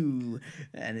 welcome to,"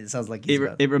 and it sounds like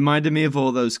it reminded me of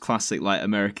all those classic like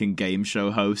American game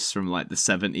show hosts from like the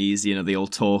 70s. They all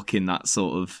talk in that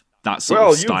sort of style.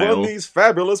 Well, you've won these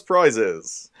fabulous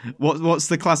prizes. What's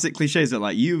the classic cliche? Is it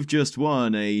like, "You've just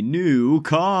won a new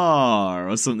car"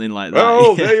 or something like that?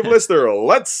 Oh, Dave Lister,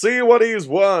 let's see what he's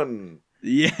won.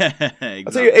 Yeah, exactly.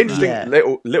 I'll tell you an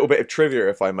interesting little bit of trivia,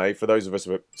 if I may, for those of us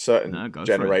of a certain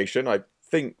generation. I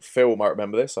think Phil might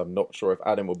remember this. I'm not sure if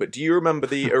Adam will, but do you remember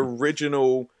the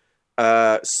original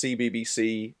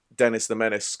CBBC Dennis the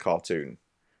Menace cartoon?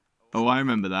 Oh, I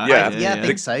remember that. Yeah, I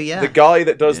think so, yeah. The guy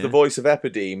that does the voice of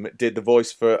Epideme did the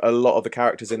voice for a lot of the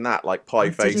characters in that, like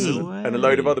Pieface and a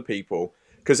load of other people.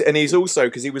 And he's also,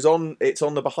 because he was on, it's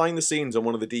on the behind the scenes on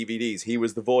one of the DVDs. He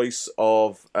was the voice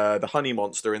of the Honey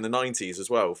Monster in the 90s as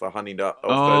well for Honey Nut.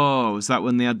 Was that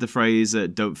when they had the phrase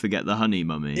 "Don't forget the honey,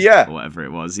 mummy"? Yeah, or whatever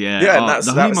it was. Yeah, yeah. And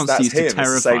the Honey Monster that's used to him,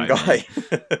 terrify the same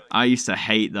guy. me. I used to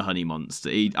hate the Honey Monster.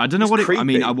 I don't know He's what it. I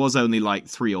mean, creepy. I was only like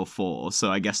 3 or 4,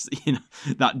 so I guess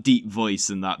that deep voice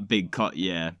and that big cut.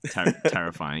 Yeah,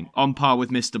 terrifying. On par with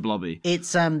Mr. Blobby.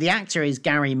 It's the actor is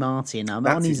Gary Martin. I'm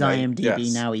on his name, IMDb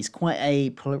yes. now. He's quite a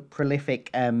prolific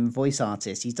voice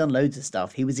artist. He's done loads of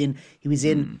stuff. He was in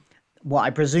what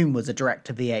I presume was a direct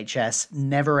to VHS,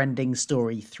 Neverending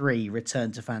Story 3: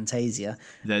 Return to Fantasia.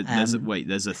 There's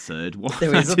a third one.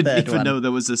 There is a I didn't third even one. know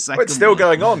there was a second. But it's still one.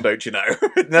 going on, don't you know?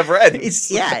 It never ends. It's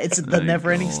the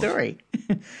Neverending God. Story.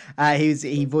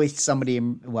 He voiced somebody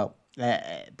in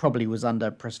probably was under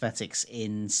prosthetics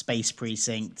in Space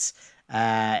Precinct.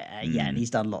 And he's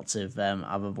done lots of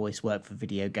other voice work for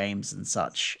video games and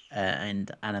such,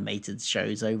 and animated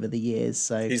shows over the years.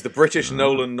 So He's the British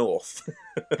Nolan North.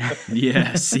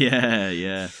 Yes,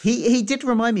 yeah. he did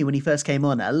remind me when he first came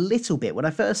on a little bit. When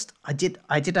I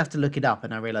did have to look it up,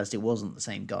 and I realized it wasn't the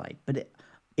same guy, but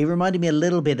it reminded me a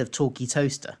little bit of Talkie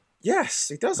Toaster Yes,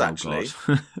 he does actually.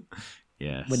 God.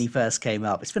 Yes. when he first came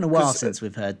up. It's been a while since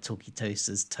we've heard Talkie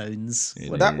Toaster's tones.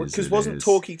 Because wasn't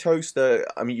Talkie Toaster?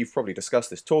 I mean, you've probably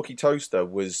discussed this. Talkie Toaster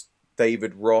was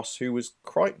David Ross, who was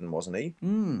Crichton, wasn't he?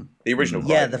 The original.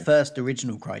 Yeah, Crichton. the first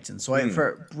original Crichton. So for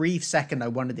a brief second, I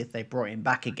wondered if they brought him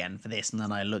back again for this, and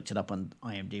then I looked it up on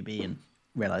IMDb and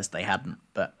realized they hadn't.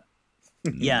 But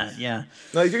yeah.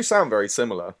 No, they do sound very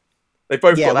similar. They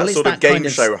both got that it's sort of that game kind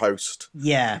of show host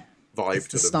Yeah, vibe it's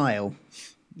to the them. style.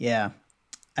 Yeah.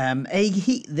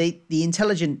 The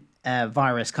intelligent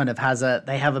virus kind of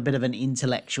they have a bit of an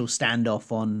intellectual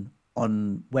standoff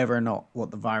on whether or not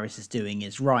what the virus is doing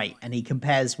is right, and he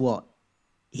compares what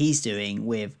he's doing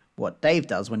with what Dave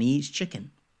does when he eats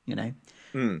chicken. You know,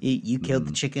 you killed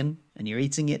the chicken and you're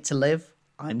eating it to live.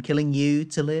 I'm killing you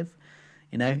to live.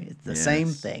 You know, it's the same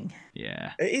thing.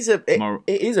 Yeah. It is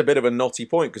a bit of a knotty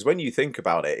point, because when you think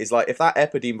about it, it's like if that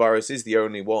epideme virus is the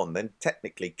only one, then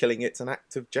technically killing it's an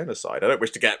act of genocide. I don't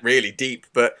wish to get really deep,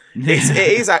 but it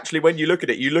is actually, when you look at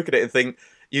it and think,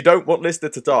 you don't want Lister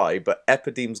to die, but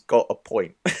Epideme's got a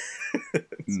point.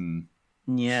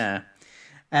 Yeah.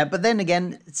 But then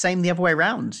again, same the other way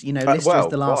around. You know, Lister well,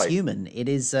 is the last right. human. It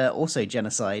is also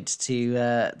genocide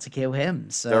to kill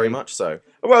him. So Very much so.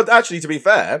 Well, actually, to be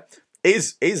fair,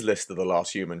 is Lister the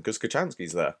last human? Because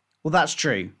Kachansky's there. Well, that's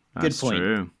true. Good That's point.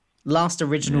 true. Last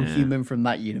original human from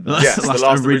that universe. Yes, Last the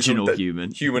last original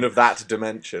human human. of that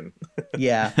dimension.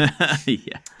 Yeah.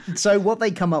 Yeah. So what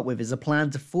they come up with is a plan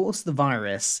to force the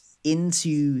virus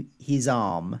into his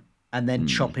arm and then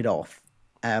chop it off.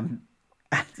 I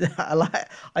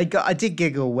did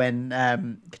giggle when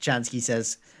Kachansky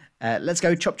says, "Let's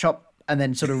go chop chop," and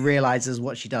then sort of realizes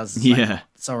what she does. It's like, Yeah.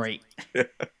 sorry.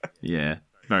 Yeah.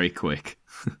 Very quick.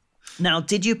 Now,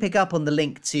 did you pick up on the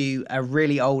link to a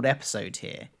really old episode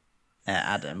here,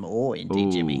 Adam, or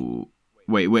indeed Jimmy? Ooh.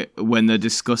 Wait, when they're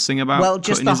discussing about Well,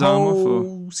 just cutting the his arm off? Or...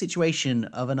 whole situation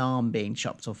of an arm being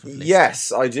chopped off of Lister.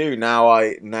 Yes, I do.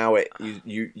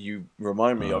 You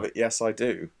remind me of it. Yes, I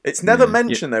do. It's never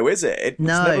mentioned though, is it? It's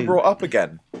No. never brought up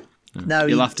again. No,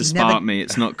 You'll have to he spark never- me.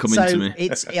 It's not coming So to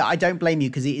me. I don't blame you,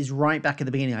 because it is right back at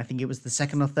the beginning. I think it was the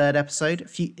second or third episode,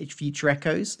 Future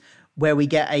Echoes, where we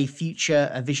get a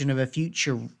vision of a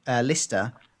future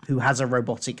Lister who has a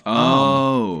robotic arm.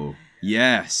 Oh,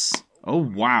 yes. Oh,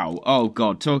 wow. Oh,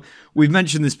 God. So we've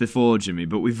mentioned this before, Jimmy,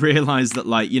 but we've realised that,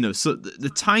 like, you know, so the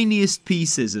tiniest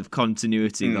pieces of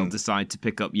continuity they'll decide to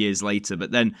pick up years later,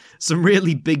 but then some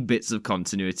really big bits of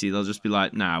continuity, they'll just be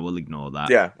like, nah, we'll ignore that.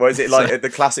 Yeah. Well, is it like the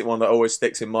classic one that always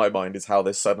sticks in my mind is how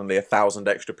there's suddenly 1,000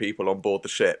 extra people on board the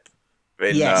ship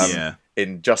in Yes.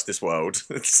 in Justice World.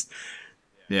 It's,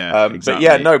 Yeah, exactly.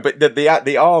 But yeah, no, but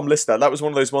the arm Lister, that was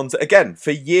one of those ones that, again,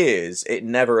 for years it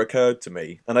never occurred to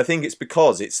me, and I think it's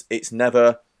because it's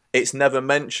never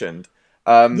mentioned.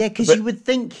 Yeah, because you would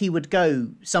think he would go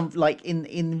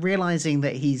in realizing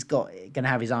that he's gonna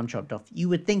have his arm chopped off. You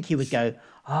would think he would go,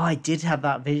 "Oh, I did have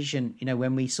that vision." You know,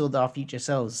 when we saw our future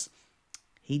selves,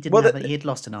 he didn't have that. He had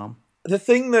lost an arm. The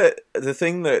thing that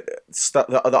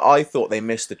I thought they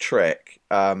missed a trick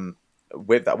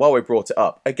with that. While we brought it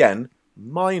up again,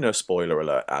 minor spoiler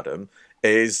alert, Adam,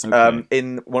 is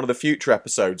in one of the future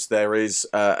episodes there is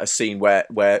a scene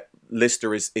where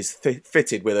Lister is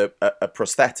fitted with a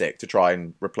prosthetic to try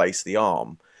and replace the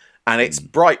arm, and it's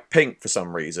bright pink for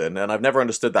some reason, and I've never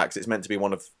understood that because it's meant to be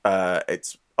one of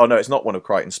it's not one of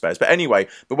Crichton's spares, but anyway,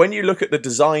 when you look at the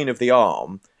design of the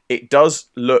arm, it does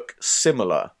look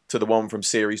similar to the one from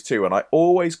series 2, and I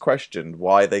always questioned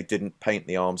why they didn't paint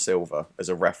the arm silver as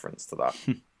a reference to that.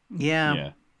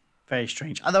 Yeah. Very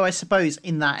strange. Although I suppose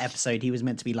in that episode he was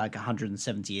meant to be like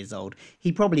 170 years old.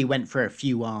 He probably went for a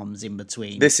few arms in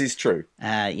between. This is true.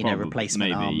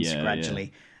 Replacement maybe, arms yeah,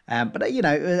 gradually. But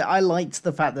I liked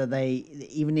the fact that they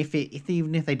even if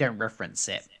they don't reference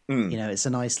it, it's a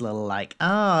nice little like,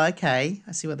 okay,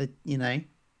 I see what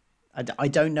I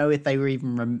don't know if they were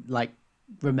even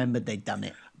remembered they'd done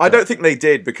it. I don't think they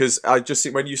did, because I just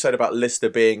think when you said about Lister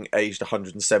being aged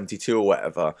 172 or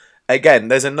whatever, again,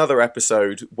 there's another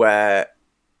episode where,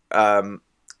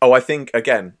 I think,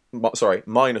 again,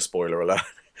 minor spoiler alert,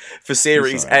 for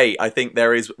Series 8, I think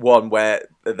there is one where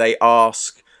they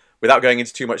ask, without going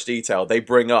into too much detail, they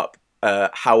bring up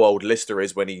how old Lister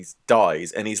is when he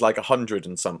dies, and he's like 100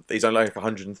 and something. He's only like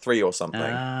 103 or something.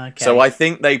 Okay. So I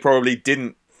think they probably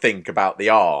didn't think about the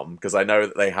arm, because I know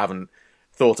that they haven't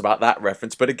thought about that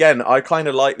reference. But again, I kind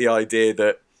of like the idea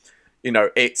that,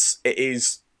 it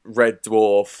is Red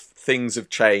Dwarf, things have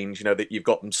changed, that you've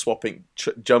got them swapping,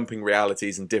 jumping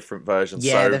realities in different versions.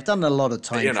 Yeah, so, they've done a lot of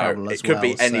time travel as well. It could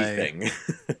be anything.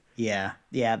 So, yeah,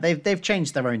 they've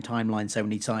changed their own timeline so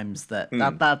many times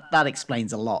that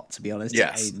explains a lot, to be honest.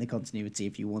 Yes. In the continuity,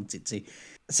 if you wanted to.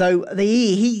 So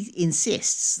he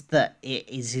insists that it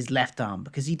is his left arm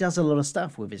because he does a lot of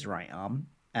stuff with his right arm,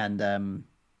 and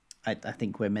I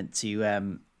think we're meant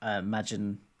to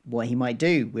imagine what he might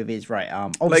do with his right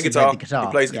arm. Obviously, Play guitar. the guitar.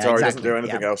 He plays guitar. Exactly. He doesn't do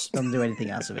anything else. Doesn't do anything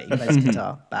else with it. He plays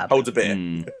guitar. Bad. Holds a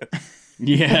beer.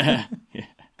 Yeah.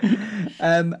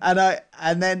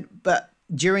 But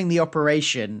during the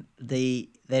operation,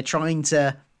 they're trying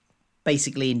to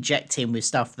basically inject him with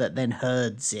stuff that then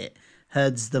herds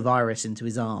the virus into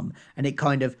his arm, and it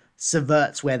kind of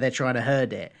subverts where they're trying to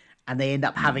herd it, and they end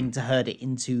up having to herd it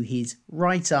into his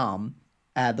right arm,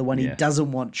 the one he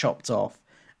doesn't want chopped off,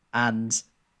 and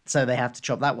so they have to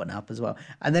chop that one up as well.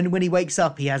 And then when he wakes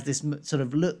up, he has this sort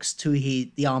of looks to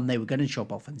the arm they were going to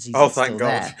chop off and sees it's thank still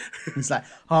God. there. He's like,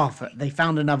 they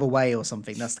found another way or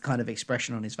something. That's the kind of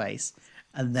expression on his face.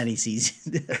 And then he sees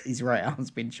his right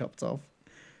arm's been chopped off.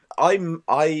 I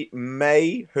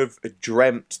may have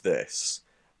dreamt this,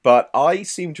 but I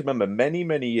seem to remember many,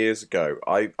 many years ago,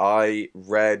 I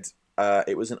read,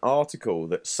 it was an article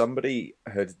that somebody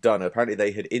had done. Apparently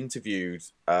they had interviewed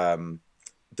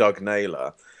Doug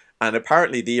Naylor, and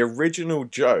apparently the original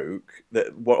joke,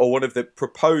 or one of the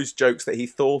proposed jokes that he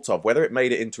thought of, whether it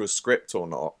made it into a script or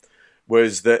not,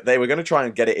 was that they were going to try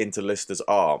and get it into Lister's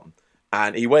arm.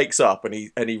 And he wakes up and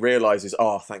he realizes,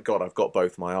 thank God, I've got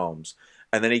both my arms.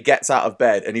 And then he gets out of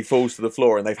bed and he falls to the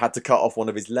floor, and they've had to cut off one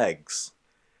of his legs.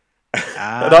 And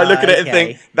I look at it and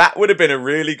think, that would have been a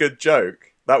really good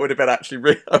joke. That would have been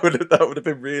actually that would have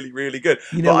been really, really good.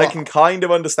 But I can kind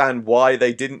of understand why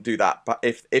they didn't do that. But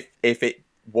if it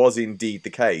was indeed the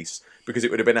case, because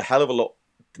it would have been a hell of a lot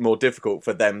more difficult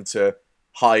for them to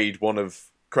hide one of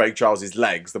Craig Charles's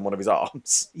legs than one of his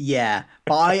arms. Yeah,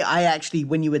 but I actually,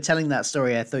 when you were telling that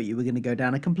story, I thought you were going to go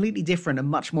down a completely different and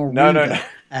much more ruder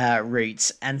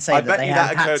route and say that they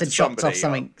had to chop off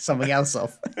something else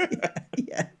off.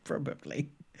 Yeah, probably.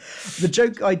 The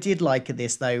joke I did like of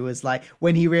this, though, was like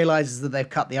when he realizes that they've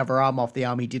cut the other arm off, the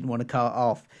arm he didn't want to cut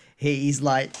off, he's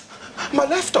like, My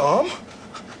left arm,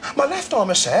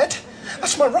 I said.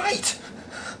 That's my right.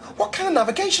 What kind of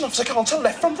navigation officer can't tell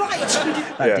left from right?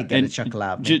 That did get a chuckle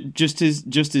out of me. Just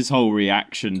his whole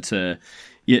reaction to,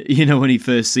 when he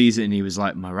first sees it, and he was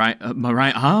like, my right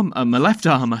arm, my left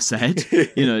arm, I said.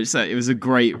 It was a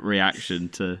great reaction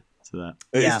to that.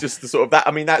 It's just the sort of that.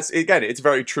 I mean, that's, again, it's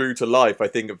very true to life. I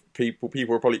think of people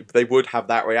are probably, they would have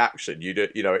that reaction.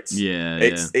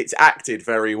 It's acted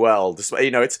very well.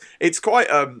 It's quite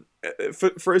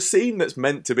for a scene that's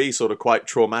meant to be sort of quite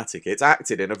traumatic. It's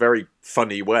acted in a very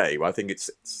funny way. I think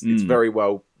it's very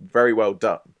well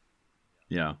done.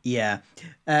 Yeah. Yeah.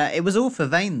 It was all for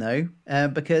Vane though,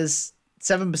 because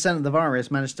 7% of the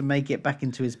virus managed to make it back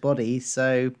into his body,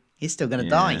 so he's still going to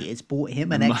die. It's bought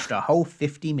him an extra whole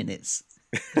 50 minutes.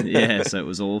 Yeah, so it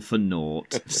was all for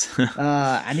naught.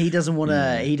 And he doesn't want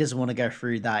to. He doesn't want to go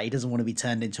through that. He doesn't want to be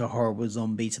turned into a horrible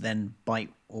zombie to then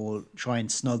bite or try and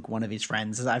snog one of his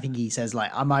friends. I think he says,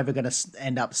 like, I'm either going to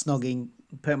end up snogging,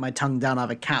 putting my tongue down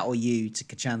either Cat or you to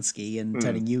Kachansky and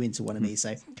turning you into one of me.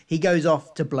 So he goes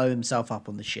off to blow himself up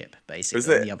on the ship,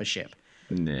 basically, on the other ship.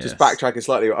 Yes. Just backtracking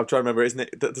slightly, I'm trying to remember,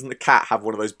 doesn't the Cat have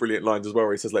one of those brilliant lines as well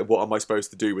where he says, like, what am I supposed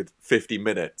to do with 50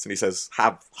 minutes? And he says,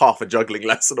 have half a juggling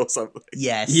lesson or something.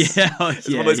 Yes. Yeah. It's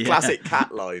one of those classic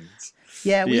Cat lines.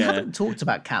 Yeah, we haven't talked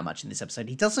about Cat much in this episode.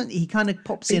 He kind of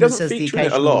pops in and says the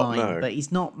occasional line, but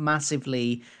he's not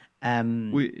massively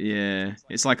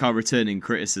It's like our returning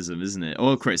criticism, isn't it?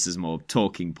 Or criticism or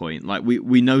talking point. Like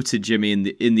we noted, Jimmy,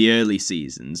 in the early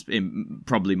seasons,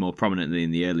 probably more prominently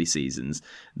in the early seasons,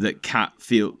 that Cat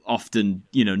often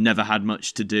never had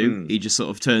much to do. He just sort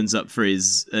of turns up for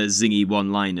his zingy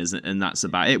one-liners, and that's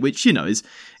about it. Which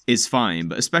is fine,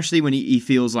 but especially when he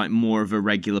feels like more of a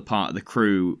regular part of the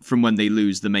crew from when they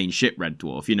lose the main ship, Red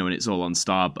Dwarf. And it's all on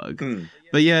Starbug.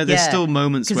 But there's still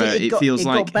moments where it feels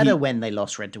like it got better when they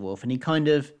lost Red Dwarf, and he kind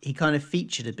of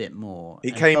featured a bit more.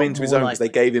 He came into his own because they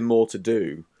gave him more to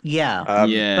do. Yeah,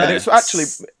 and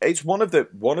it's one of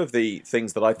the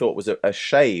things that I thought was a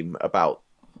shame about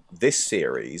this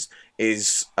series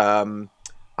is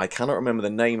I cannot remember the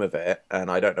name of it, and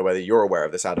I don't know whether you're aware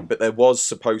of this, Adam, but there was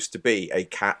supposed to be a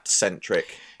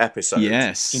cat-centric episode.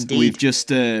 Yes, indeed. We've just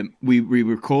we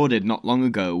recorded not long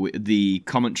ago the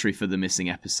commentary for the missing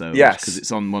episode. Yes, because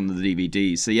it's on one of the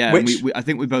DVDs. So yeah, I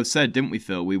think we both said, didn't we,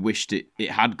 Phil? We wished it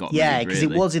had got. Yeah, because it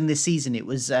was in this season. It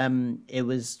was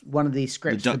one of the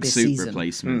scripts the for this Duck Soup season.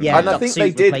 replacement. Yeah, and I think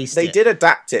they did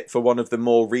adapt it for one of the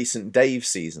more recent Dave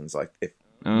seasons, like if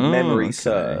memory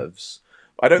serves.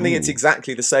 I don't think it's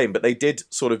exactly the same, but they did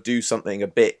sort of do something a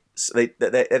bit. They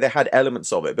had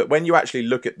elements of it, but when you actually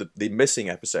look at the missing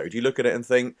episode, you look at it and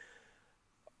think,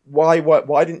 why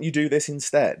didn't you do this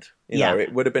instead?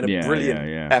 It would have been a brilliant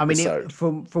episode. I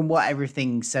mean, from what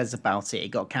everything says about it, it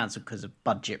got cancelled because of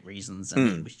budget reasons,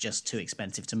 and it was just too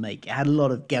expensive to make. It had a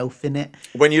lot of Gelf in it.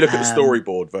 When you look at the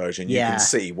storyboard version, you can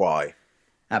see why.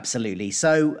 Absolutely.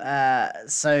 So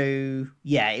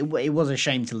it was a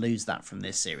shame to lose that from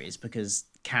this series, because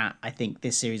Cat, I think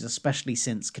this series, especially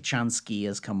since Kachansky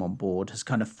has come on board, has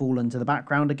kind of fallen to the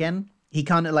background again. He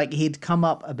kind of he'd come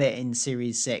up a bit in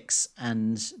series 6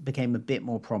 and became a bit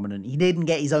more prominent. He didn't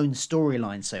get his own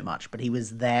storyline so much, but he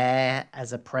was there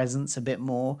as a presence a bit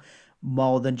more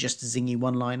than just zingy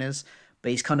one-liners.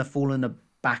 But he's kind of fallen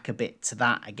back a bit to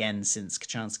that again since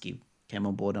Kachansky came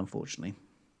on board, unfortunately.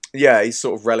 Yeah, he's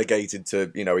sort of relegated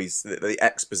to, he's the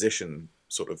exposition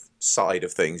sort of side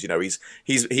of things. He's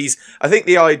I think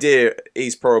the idea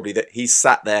is probably that he's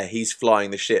sat there, he's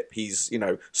flying the ship, he's,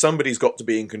 somebody's got to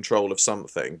be in control of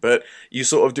something. But you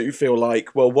sort of do feel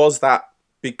like, well, was that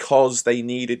because they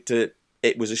needed to,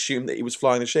 it was assumed that he was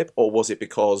flying the ship, or was it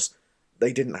because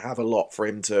they didn't have a lot for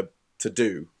him to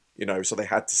do, so they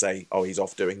had to say, oh, he's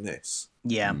off doing this.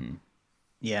 Yeah.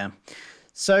 Yeah.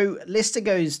 So Lister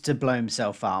goes to blow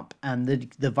himself up, and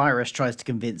the virus tries to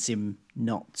convince him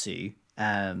not to.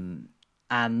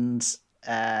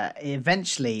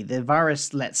 Eventually the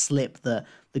virus lets slip that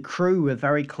the crew were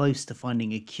very close to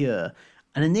finding a cure.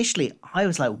 And initially I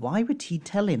was like, why would he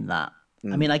tell him that?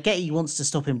 I mean, I get he wants to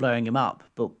stop him blowing him up,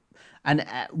 but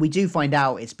we do find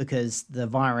out it's because the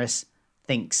virus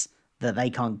thinks that they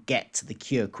can't get to the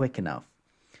cure quick enough.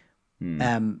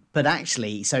 But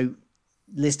actually, so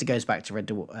Lister goes back to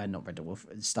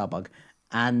Starbug,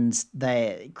 and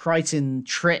Crichton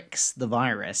tricks the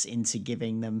virus into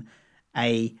giving them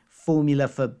a formula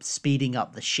for speeding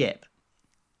up the ship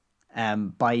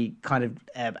by kind of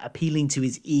appealing to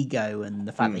his ego and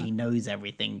the fact that he knows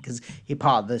everything, because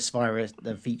part of this virus,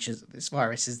 the features of this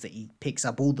virus is that he picks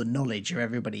up all the knowledge of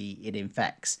everybody it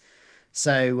infects.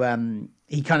 So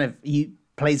he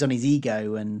plays on his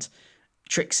ego and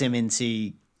tricks him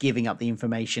into giving up the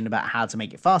information about how to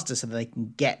make it faster so that they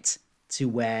can get to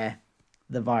where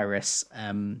the virus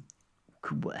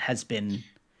has been.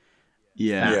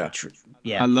 Yeah.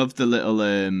 I love the little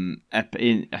I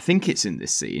think it's in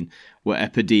this scene where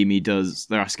Epidemi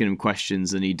they're asking him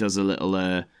questions, and he does a little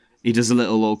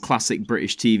old classic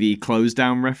British TV close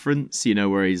down reference,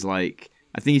 where he's like,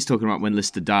 I think he's talking about when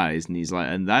Lister dies, and he's like,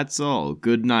 and that's all,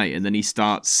 good night, and then he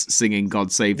starts singing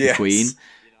God Save the Queen.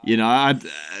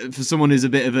 For someone who's a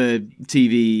bit of a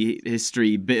TV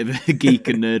history, bit of a geek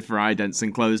and nerd for idents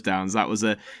and close downs, that was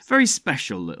a very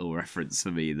special little reference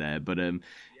for me there. But I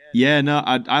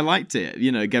liked it.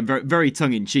 Again, very, very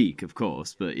tongue in cheek, of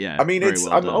course. But yeah, I mean,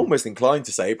 I'm almost inclined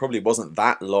to say it probably wasn't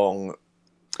that long.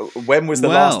 When was the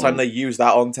last time they used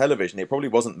that on television? It probably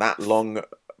wasn't that long.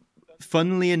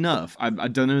 Funnily enough, I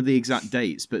don't know the exact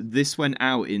dates, but this went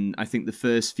out in, I think, the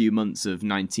first few months of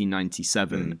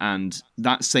 1997, and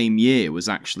that same year was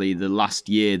actually the last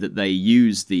year that they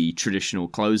used the traditional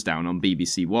close down on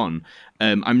BBC One.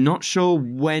 I'm not sure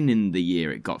when in the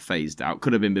year it got phased out.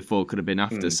 Could have been before, could have been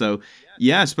after. So,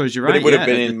 Yeah, I suppose you're right. But it would have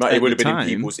yeah, been in at it would the have been in time.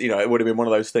 people's, you know, it would have been one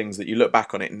of those things that you look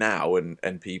back on it now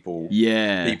and people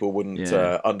wouldn't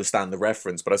understand the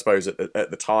reference. But I suppose at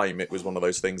the time it was one of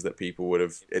those things that people would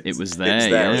have. It was there, as a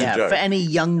Yeah, joke. for any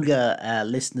younger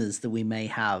listeners that we may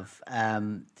have,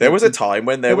 There was a time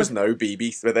when there was no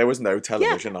BBC, there was no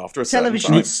television after a certain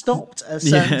television time. stopped at a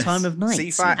certain Yes. time of night.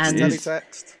 CFAX, and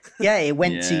teletext. yeah, it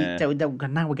went Yeah. to.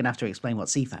 Now we're gonna have to explain what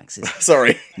CFAX is.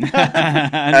 Sorry,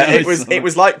 it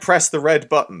was like press the red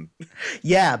button.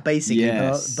 Yeah, basically,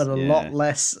 Yes, but a yeah. lot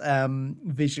less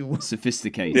visual.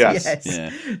 Sophisticated. Yes.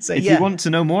 Yeah. So If you want to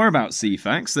know more about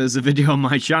CFAX, there's a video on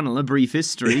my channel, A Brief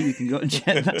History. You can go and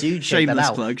check that. do check that Shameless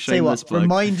out. plug. Tell you Shameless what, plug.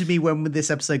 remind me when this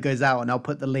episode goes out, and I'll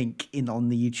put the link in on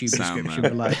the YouTube Sound,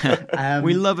 description man. below.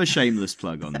 We love a shameless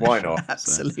plug on this. Why not?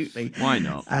 Absolutely. Why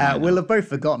not? Why We'll not? have both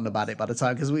forgotten about it by the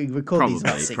time, because we record these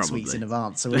about Probably, 6 weeks probably. in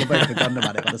advance, so we'll have both forgotten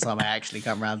about it by the time I actually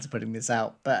come around to putting this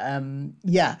out. But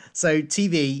yeah, so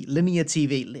TV, linear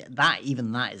TV, that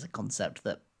is a concept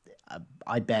that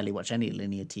I barely watch any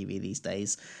linear TV these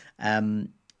days.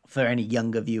 For any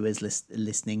younger viewers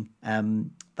listening,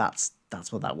 that's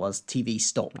what that was. TV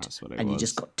stopped, That's what it and you was.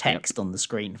 just got text on the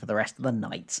screen for the rest of the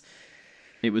night.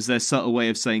 It was their subtle way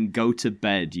of saying, go to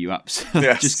bed. You absolutely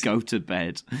Yes. just go to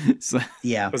bed. So,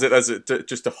 Yeah. There's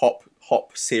just a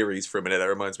hop series for a minute. That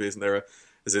reminds me, isn't there?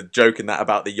 There's a joke in that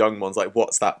about the young ones, like,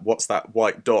 what's that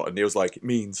white dot? And Neil's like, it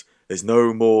means there's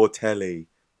no more telly.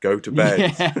 Go to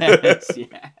bed. yes,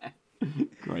 yeah.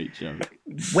 Great joke.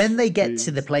 When they get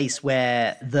to the place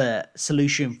where the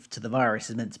solution to the virus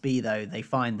is meant to be, though, they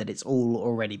find that it's all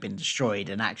already been destroyed,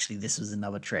 and actually this was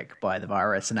another trick by the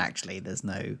virus, and actually there's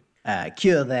no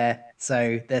cure there,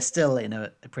 so they're still in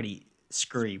a pretty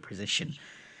screwy position.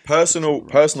 Personal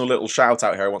little shout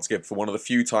out here I want to give for one of the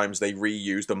few times they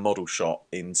reused a model shot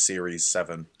in Series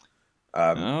 7.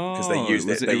 Because they used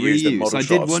was it. it They a used a reuse? model I shot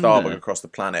did of wonder. Starbug across the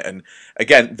planet, and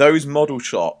again, those model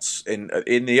shots in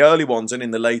the early ones and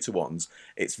in the later ones,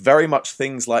 it's very much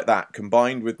things like that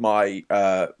combined with my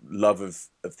love of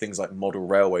things like model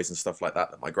railways and stuff like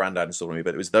that my granddad installed on me.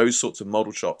 But it was those sorts of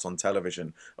model shots on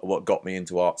television are what got me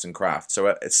into arts and crafts.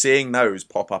 So seeing those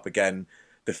pop up again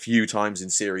the few times in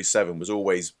Series 7 was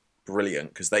always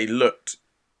brilliant because they looked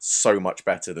so much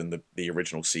better than the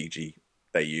original CG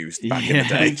they used back in the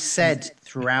day. We've said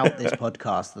throughout this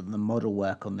podcast that the model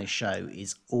work on this show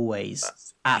is always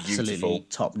absolutely beautiful.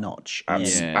 top notch.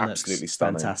 Absolutely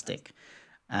stunning. Fantastic.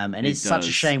 And it's such a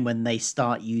does. shame when they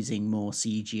start using more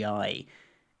CGI,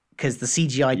 because the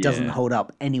CGI doesn't Yeah. hold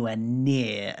up anywhere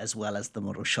near as well as the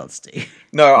model shots do.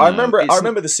 No, I No,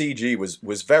 remember the CG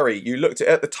was very. You looked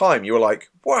at the time, you were like,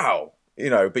 wow,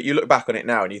 but you look back on it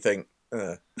now and you think,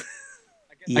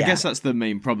 I guess that's the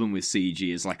main problem with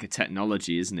CG is like a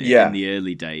technology, isn't it? Yeah. In the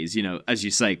early days, as you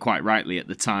say quite rightly at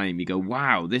the time, you go,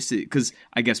 wow, this is... Because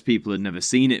I guess people had never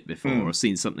seen it before or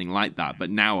seen something like that. But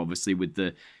now, obviously, with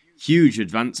the huge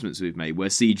advancements we've made, where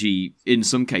CG, in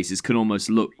some cases, can almost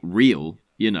look real,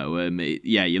 you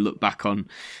look back on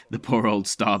the poor old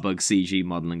Starbug CG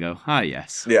model and go,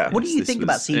 yes. Yeah. What do you this think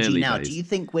about was CG early now? days. Do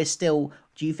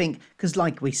you think because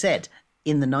like we said,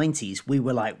 in the 90s, we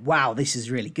were like, wow, this is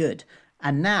really good.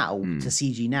 And now, to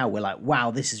CG now, we're like, wow,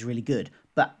 this is really good.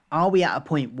 But are we at a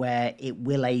point where it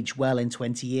will age well in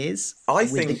 20 years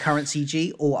with the think- current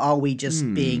CG? Or are we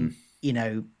just being,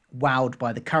 wowed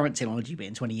by the current technology, but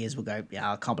in 20 years we'll go,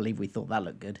 yeah, I can't believe we thought that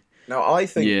looked good. Now, I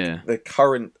think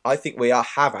I think we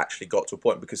have actually got to a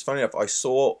point because, funny enough, I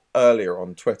saw earlier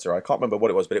on Twitter, I can't remember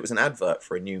what it was, but it was an advert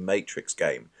for a new Matrix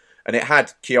game. And it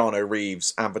had Keanu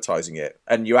Reeves advertising it.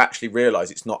 And you actually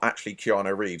realise it's not actually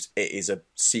Keanu Reeves, it is a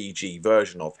CG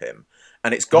version of him.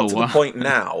 And it's got to the point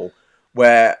now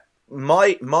where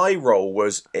my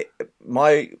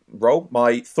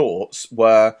thoughts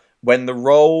were when the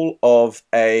role of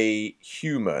a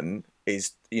human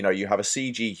is, you have a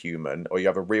CG human or you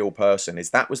have a real person,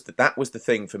 that was the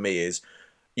thing for me is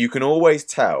you can always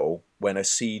tell when a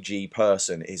CG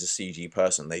person is a CG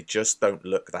person. They just don't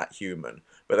look that human.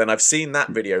 But then I've seen that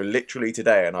video literally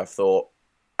today and I've thought,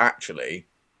 actually,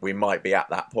 we might be at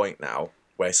that point now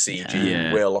where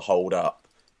CG will hold up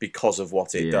because of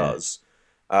what it does.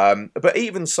 But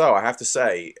even so, I have to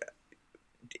say,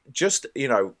 just,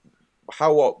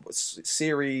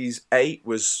 Series 8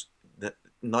 was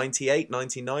 98,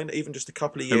 99, even just a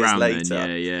couple of years Around later.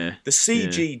 then, The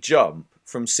CG jump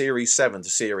from Series 7 to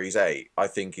Series 8, I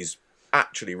think, is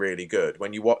actually really good.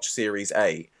 When you watch Series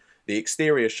 8, the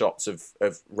exterior shots of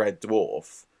Red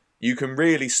Dwarf, you can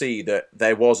really see that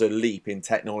there was a leap in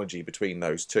technology between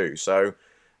those two. So,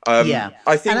 I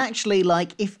think... And actually,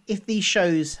 like, if these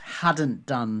shows hadn't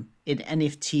done it, and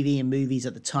if TV and movies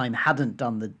at the time hadn't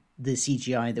done the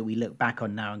CGI that we look back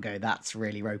on now and go, that's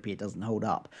really ropey, it doesn't hold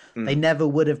up. They never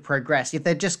would have progressed. If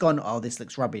they'd just gone, oh, this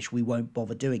looks rubbish, we won't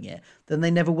bother doing it, then they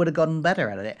never would have gotten better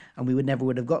at it, and we never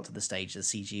would have got to the stage of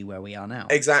CG where we are now.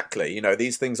 Exactly. You know,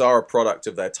 these things are a product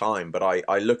of their time, but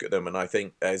I look at them and I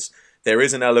think there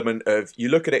is an element of, you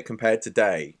look at it compared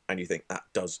today and you think that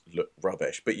does look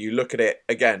rubbish, but you look at it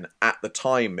again at the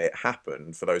time it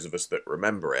happened, for those of us that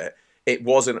remember it, it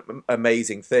was an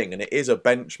amazing thing, and it is a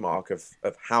benchmark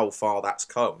of how far that's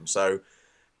come. So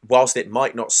whilst it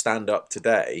might not stand up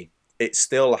today, it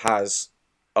still has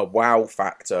a wow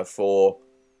factor for,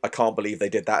 I can't believe they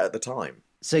did that at the time.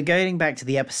 So going back to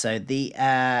the episode,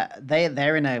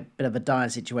 they're in a bit of a dire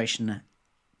situation.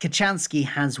 Kochanski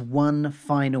has one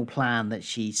final plan that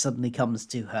she suddenly comes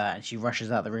to her, and she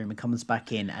rushes out of the room and comes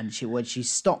back in, and she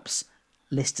stops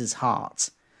Lister's heart,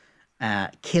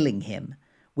 killing him,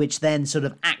 which then sort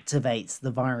of activates the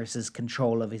virus's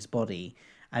control of his body,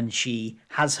 and she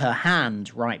has her hand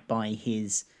right by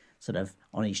his sort of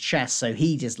on his chest, so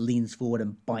he just leans forward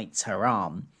and bites her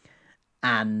arm,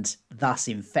 and thus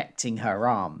infecting her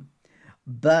arm,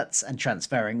 and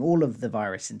transferring all of the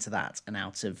virus into that and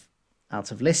out of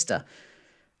Lister.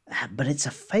 But it's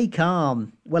a fake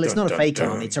arm. Well, it's not a fake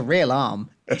arm, it's a real arm.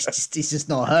 It's just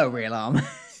not her real arm.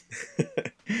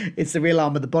 It's the real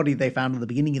arm of the body they found at the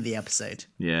beginning of the episode.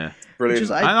 Yeah. Brilliant.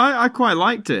 I quite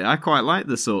liked it. I quite liked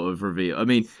the sort of reveal. I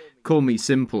mean, call me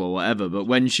simple or whatever, but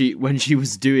when she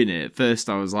was doing it, at first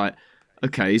I was like,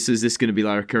 okay, so is this going to be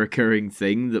like a recurring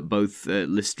thing that both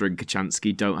Lister and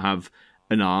Kochanski don't have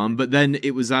an arm? But then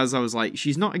it was as I was like,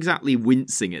 she's not exactly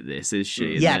wincing at this, is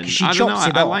she? Yeah, because she chops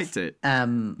it off. I liked it.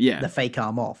 The fake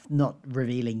arm off, not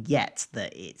revealing yet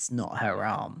that it's not her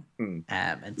arm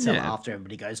until after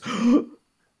everybody goes,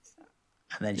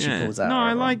 and then she pulls out. No,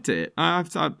 I arm. liked it. I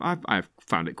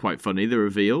found it quite funny, the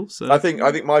reveal. So I think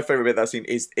my favourite bit of that scene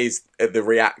is the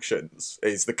reactions.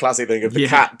 Is the classic thing of the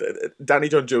cat. Danny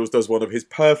John Jules does one of his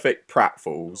perfect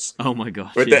pratfalls. Oh my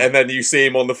gosh! And then you see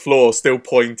him on the floor still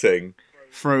pointing.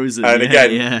 Frozen. And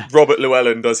again, Robert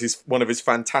Llewellyn does one of his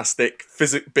fantastic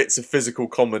bits of physical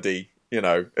comedy, you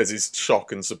know, as his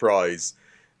shock and surprise.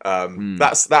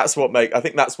 That's what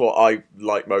that's what I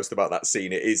like most about that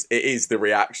scene. It is the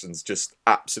reactions, just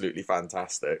absolutely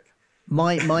fantastic.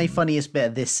 My funniest bit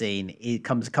of this scene, it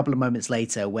comes a couple of moments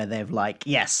later where they've like,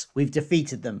 yes, we've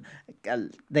defeated them.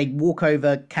 They walk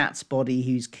over Kat's body,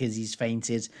 because he's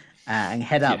fainted, and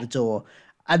head out the door.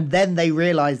 And then they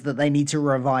realise that they need to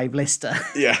revive Lister.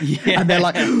 Yeah. And they're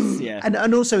like,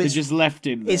 and also they just left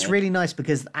him there. It's really nice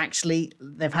because actually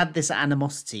they've had this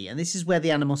animosity, and this is where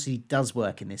the animosity does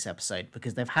work in this episode,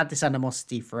 because they've had this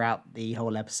animosity throughout the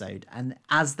whole episode. And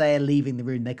as they're leaving the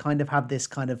room, they kind of have this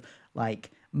kind of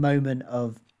like moment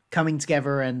of coming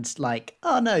together and like,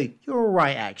 oh no, you're all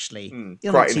right, actually.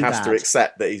 Crichton has to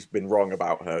accept that he's been wrong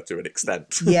about her to an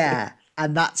extent. Yeah.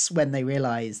 And that's when they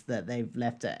realise that they've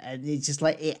left it. And it's just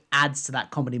like, it adds to that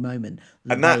comedy moment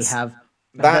that they have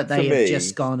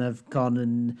just gone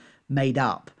and made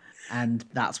up. And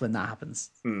that's when that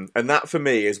happens. And that for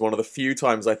me is one of the few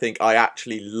times I think I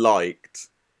actually liked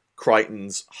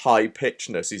Crichton's high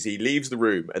pitchness, is he leaves the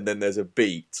room and then there's a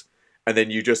beat and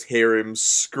then you just hear him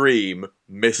scream,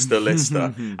 Mr.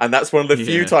 Lister. And that's one of the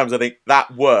few times I think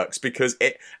that works, because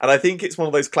and I think it's one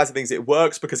of those classic things, it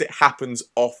works because it happens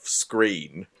off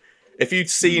screen. If you'd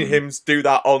seen him do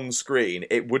that on screen,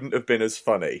 it wouldn't have been as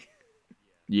funny.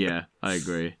 Yeah, I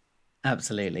agree.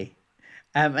 Absolutely.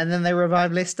 And then they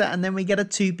revive Lister, and then we get a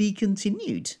to be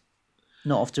continued.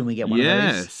 Not often we get one of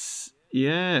those.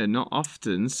 Yeah, not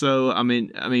often. So, I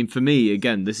mean, for me,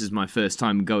 again, this is my first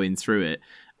time going through it.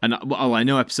 And I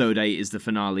know episode 8 is the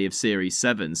finale of series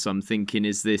 7, so I'm thinking,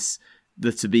 is this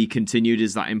the to be continued?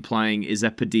 Is that implying, is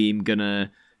Epideme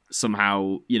gonna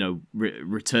somehow,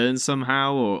 return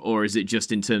somehow, or is it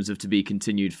just in terms of to be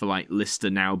continued for like Lister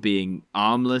now being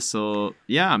armless? Or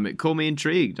call me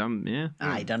intrigued.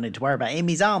 I don't need to worry about him.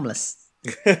 He's armless.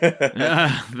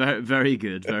 Very, very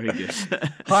good, very good.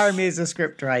 Hire me as a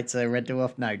scriptwriter, Red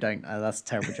Dwarf. No, don't. That's a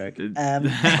terrible joke.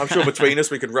 I'm sure between us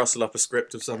we could rustle up a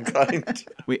script of some kind.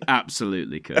 We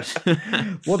absolutely could.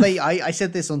 Well, I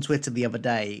said this on Twitter the other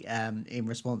day in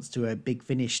response to a Big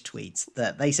Finish tweet,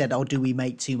 that they said, "Oh, do we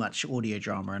make too much audio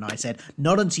drama?" And I said,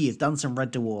 "Not until you've done some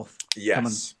Red Dwarf."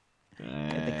 Yes. Come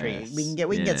on. We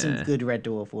can get some good Red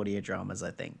Dwarf audio dramas, I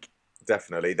think.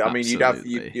 Definitely. I mean,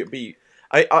 you'd be.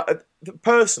 I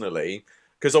personally,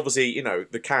 because obviously,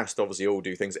 the cast obviously all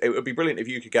do things. It would be brilliant if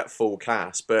you could get full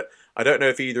cast, but I don't know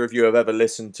if either of you have ever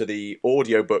listened to the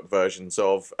audiobook versions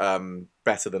of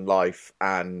Better Than Life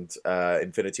and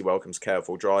Infinity Welcome's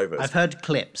Careful Drivers. I've heard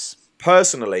clips.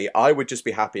 Personally, I would just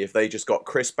be happy if they just got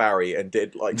Chris Barry and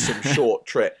did like some short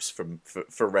trips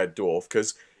for Red Dwarf,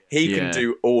 because he can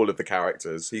do all of the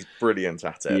characters. He's brilliant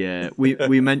at it. Yeah,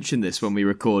 we mentioned this when we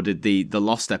recorded the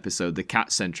Lost episode, the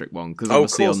cat-centric one, because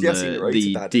obviously on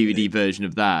the DVD version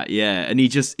of that, and he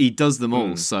does them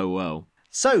all so well.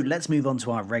 So let's move on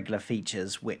to our regular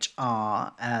features, which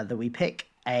are that we pick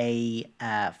a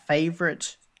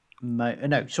favorite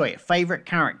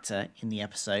character in the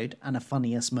episode and a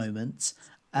funniest moments.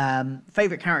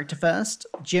 Favorite character first.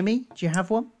 Jimmy, do you have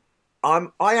one?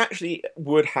 I actually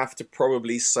would have to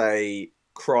probably say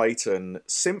Crichton,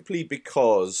 simply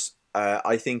because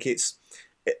I think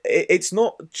it's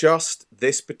not just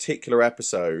this particular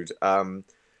episode.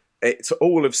 It's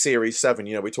all of Series 7.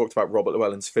 We talked about Robert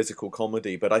Llewellyn's physical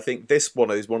comedy, but I think this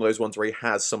one is one of those ones where he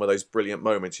has some of those brilliant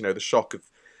moments. The shock of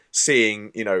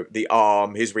seeing, the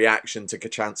arm, his reaction to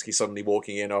Kochanski suddenly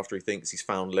walking in after he thinks he's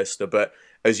found Lister. But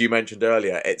as you mentioned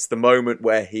earlier, it's the moment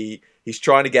where he's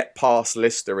trying to get past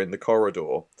Lister in the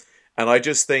corridor. And I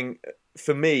just think,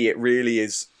 for me,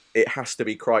 it has to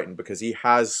be Crichton, because he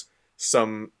has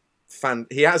some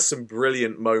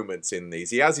brilliant moments in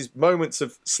these. He has his moments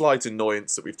of slight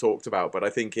annoyance that we've talked about, but I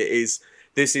think this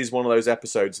is one of those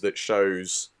episodes that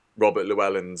shows Robert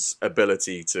Llewellyn's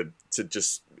ability to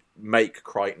just make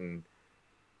Crichton.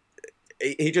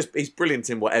 He's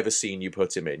brilliant in whatever scene you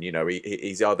put him in.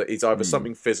 He's either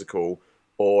something physical,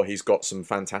 or he's got some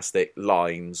fantastic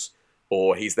lines,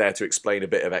 or he's there to explain a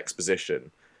bit of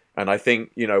exposition. And I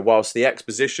think, whilst the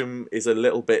exposition is a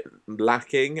little bit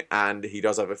lacking and he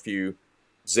does have a few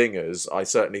zingers, I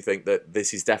certainly think that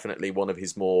this is definitely one of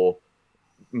his more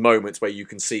moments where you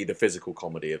can see the physical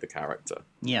comedy of the character.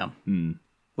 Yeah.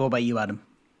 What about you, Adam?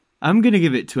 I'm going to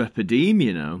give it to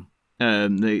Epideme,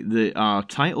 our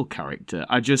title character.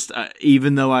 I just,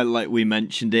 even though we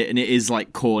mentioned it, and it is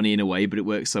like corny in a way, but it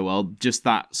works so well, just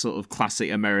that sort of classic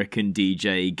American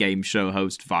DJ game show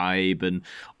host vibe and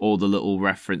all the little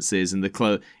references and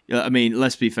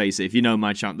let's be face it, if you know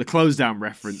my chant, the close down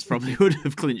reference probably would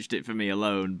have clinched it for me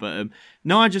alone. But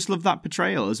no, I just love that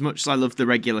portrayal. As much as I love the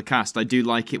regular cast, I do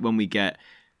like it when we get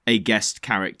a guest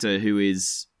character who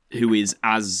is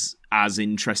as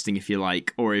interesting, if you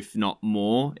like, or if not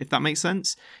more, if that makes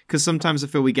sense. Because sometimes I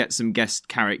feel we get some guest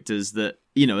characters that,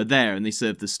 are there and they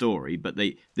serve the story, but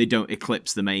they don't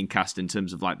eclipse the main cast in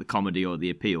terms of like the comedy or the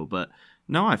appeal. But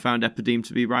no, I found Epideme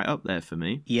to be right up there for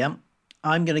me. Yeah.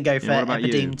 I'm going to go for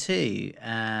Epideme too.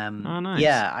 Nice.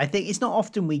 Yeah, I think it's not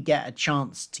often we get a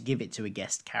chance to give it to a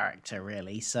guest character,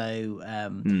 really. So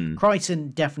Crichton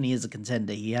definitely is a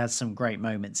contender. He has some great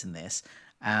moments in this.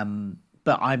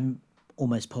 But I'm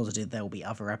almost positive there will be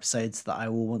other episodes that I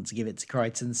will want to give it to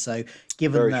Crichton. So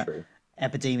given that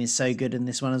Epideme is so good in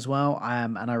this one as well,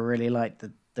 and I really like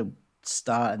the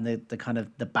start and the kind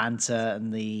of the banter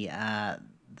and the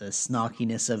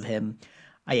snarkiness of him.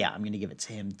 I'm going to give it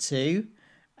to him too.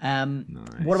 Nice.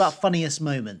 What about funniest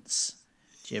moments,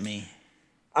 Jimmy?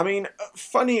 I mean,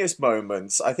 funniest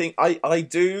moments. I think I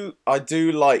do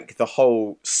like the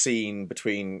whole scene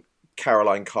between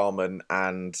Caroline Carmen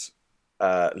and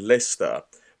Lister,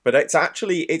 but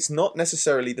it's not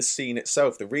necessarily the scene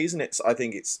itself. The reason I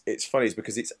think it's funny is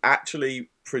because it's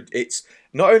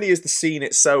not only is the scene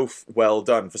itself well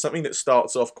done for something that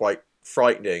starts off quite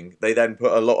frightening. They then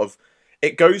put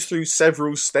it goes through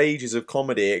several stages of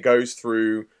comedy. It goes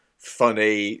through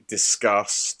funny,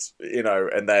 disgust,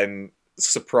 and then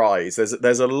surprise.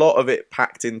 There's a lot of it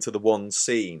packed into the one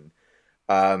scene.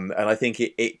 And I think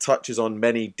it touches on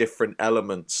many different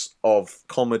elements of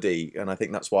comedy, and I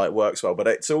think that's why it works well. But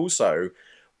it's also,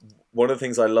 one of the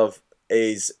things I love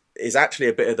is actually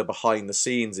a bit of the behind the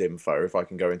scenes info, if I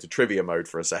can go into trivia mode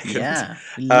for a second. Yeah,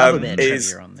 we love a bit of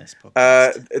trivia on this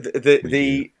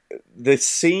podcast. The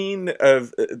scene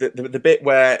of the bit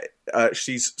where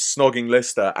she's snogging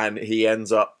Lister and he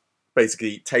ends up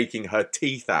basically taking her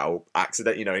teeth out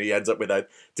accidentally, he ends up with a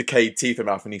decayed teeth in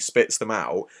mouth and he spits them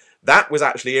out. That was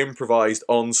actually improvised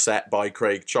on set by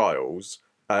Craig Childs.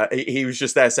 He was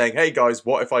just there saying, "Hey guys,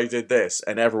 what if I did this?"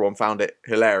 And everyone found it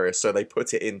hilarious, so they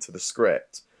put it into the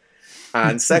script.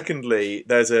 And secondly,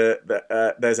 there's an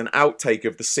outtake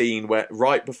of the scene where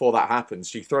right before that happens,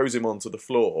 she throws him onto the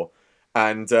floor,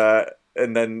 and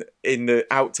And then in the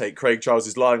outtake, Craig Charles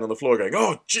is lying on the floor going,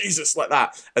 "Oh, Jesus," like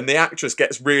that. And the actress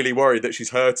gets really worried that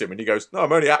she's hurt him. And he goes, "No,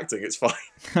 I'm only acting. It's fine."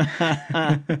 But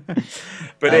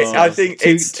I think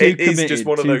it is just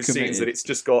one of those scenes that it's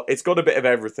got a bit of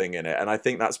everything in it. And I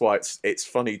think that's why it's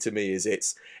funny to me, is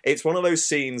it's one of those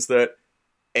scenes that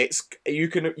you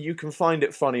can find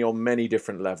it funny on many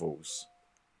different levels.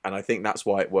 And I think that's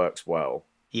why it works well.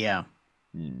 Yeah.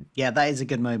 Yeah, that is a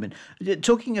good moment.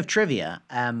 Talking of trivia,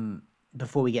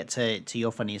 before we get to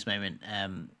your funniest moment,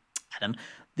 Adam,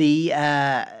 the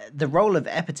role of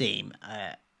Epideme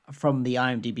from the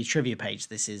IMDb trivia page,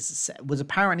 was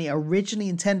apparently originally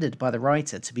intended by the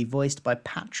writer to be voiced by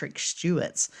Patrick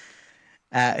Stewart,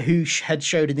 who had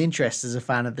showed an interest as a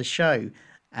fan of the show.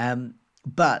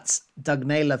 But Doug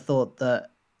Naylor thought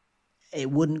that it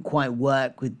wouldn't quite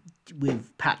work with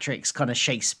Patrick's kind of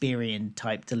Shakespearean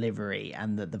type delivery,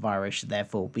 and that the virus should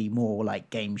therefore be more like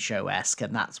game show-esque,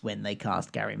 and that's when they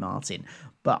cast Gary Martin.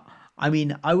 But I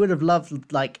mean, I would have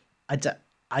loved, like, I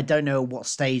don't know what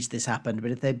stage this happened,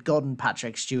 but if they'd gotten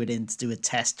Patrick Stewart in to do a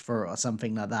test for it or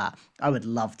something like that, I would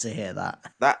love to hear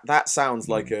that. That sounds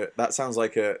like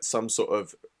some sort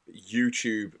of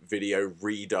YouTube video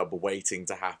redub waiting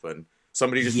to happen.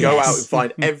 Somebody just go out and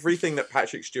find everything that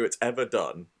Patrick Stewart's ever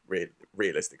done.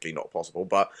 Realistically not possible,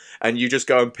 and you just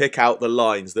go and pick out the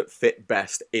lines that fit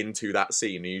best into that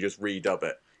scene, and you just redub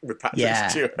it with Patrick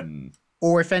Stewart.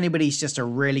 Or if anybody's just a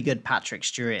really good Patrick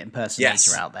Stewart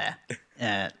impersonator out there,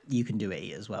 you can do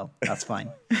it as well. That's fine.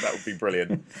 That would be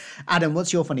brilliant. Adam,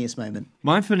 what's your funniest moment?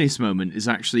 My funniest moment is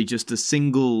actually just a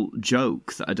single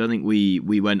joke that I don't think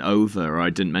we went over, or I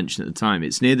didn't mention at the time.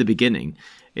 It's near the beginning.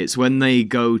 It's when they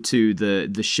go to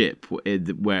the ship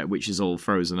which is all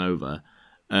frozen over.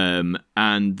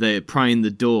 And they're prying the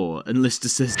door, and Lister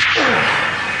says,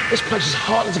 "This place is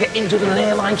harder to get into than an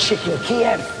airline chicken,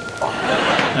 Kiev."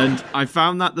 And I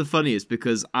found that the funniest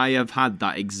because I have had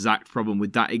that exact problem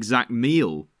with that exact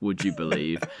meal, would you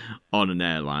believe, on an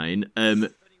airline.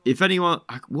 If anyone,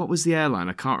 what was the airline?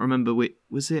 I can't remember.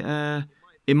 Was it?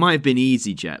 It might have been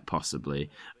EasyJet, possibly.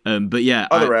 But yeah,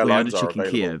 other airlines we had a are chicken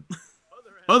available. Kiev.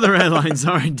 Other airlines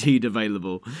are indeed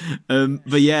available.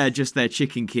 But yeah, just their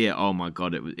chicken Kiev. Oh my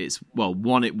God. It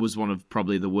was one of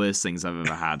probably the worst things I've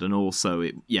ever had. And also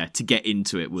to get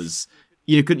into it was,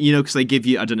 because they give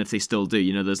you, I don't know if they still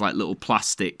do, there's like little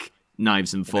plastic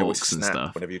knives and forks and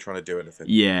stuff. Whenever you're trying to do anything.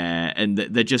 Yeah. And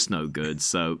they're just no good.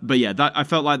 So, but yeah, I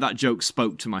felt like that joke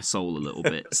spoke to my soul a little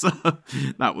bit. So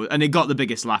and it got the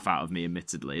biggest laugh out of me,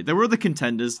 admittedly. There were other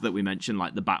contenders that we mentioned,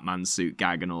 like the Batman suit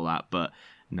gag and all that, but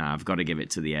I've got to give it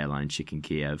to the airline chicken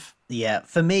Kiev. Yeah,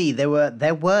 for me, there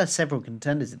were several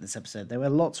contenders in this episode. There were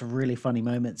lots of really funny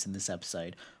moments in this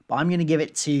episode, but I'm going to give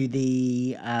it to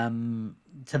the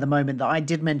moment that I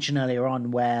did mention earlier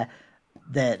on, where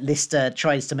the Lister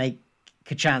tries to make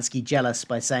Kochanski jealous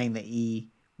by saying that he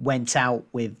went out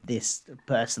with this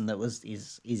person that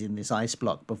is in this ice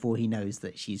block before he knows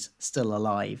that she's still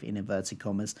alive, in inverted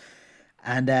commas.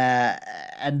 And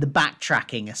the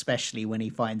backtracking, especially when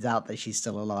he finds out that she's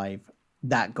still alive,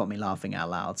 that got me laughing out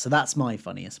loud. So that's my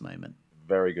funniest moment.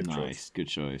 Very good choice. Nice, good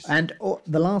choice. And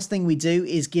the last thing we do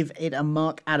is give it a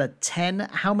mark out of 10.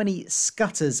 How many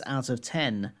scutters out of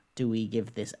 10 do we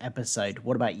give this episode?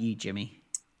 What about you, Jimmy?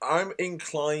 I'm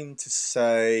inclined to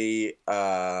say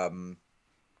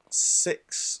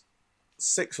 6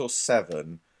 or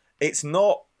 7. It's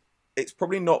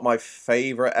probably not my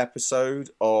favourite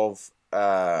episode of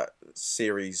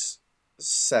series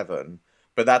 7,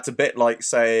 but that's a bit like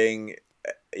saying,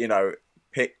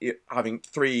 having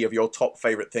 3 of your top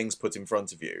favorite things put in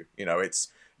front of you. It's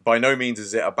by no means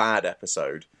is it a bad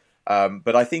episode,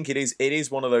 but I think it is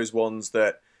one of those ones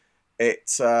that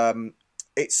it's got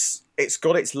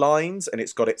its lines and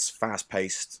it's got its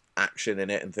fast-paced action in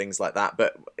it and things like that,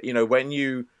 but when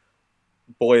you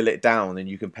boil it down and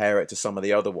you compare it to some of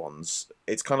the other ones,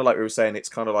 it's kind of like we were saying, it's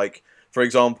kind of like, for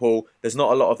example, there's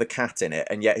not a lot of the cat in it,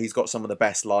 and yet he's got some of the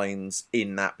best lines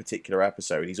in that particular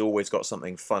episode. He's always got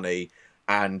something funny,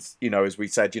 and as we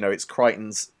said,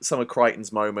 it's some of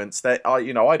Crichton's moments that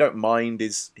I don't mind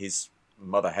his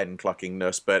mother hen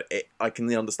cluckingness, but I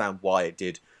can understand why it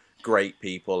did great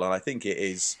people, and I think it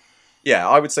is. Yeah,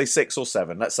 I would say 6 or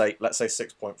 7. Let's say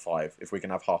 6.5 if we can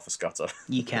have half a scutter.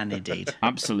 You can indeed.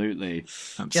 Absolutely.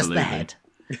 Just the head.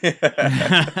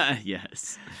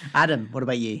 Yes. Adam, what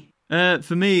about you?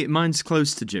 For me, mine's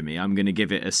close to Jimmy. I'm going to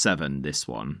give it a 7, this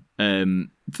one.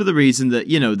 For the reason that,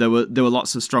 there were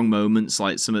lots of strong moments,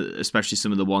 like especially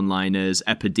some of the one-liners.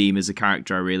 Epideme as a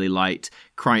character I really liked.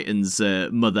 Crichton's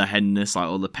mother henness, like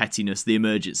all the pettiness. The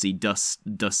emergency dust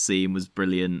scene was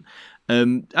brilliant.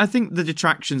 I think the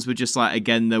detractions were just like,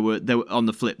 again, there were on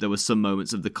the flip, there were some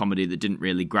moments of the comedy that didn't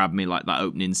really grab me, like that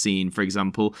opening scene, for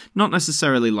example. Not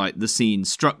necessarily like the scene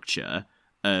structure,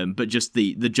 but just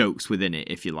the jokes within it,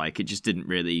 if you like. It just didn't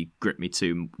really grip me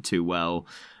too well.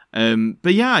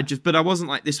 But I wasn't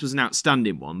like this was an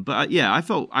outstanding one. But I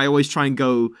felt I always try and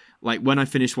go, like, when I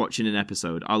finish watching an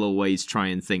episode, I'll always try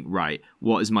and think, right,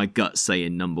 what is my gut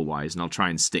saying number-wise? And I'll try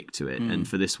and stick to it. And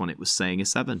for this one, it was saying a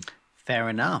 7. Fair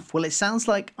enough. Well, it sounds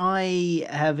like I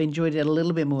have enjoyed it a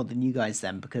little bit more than you guys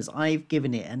then, because I've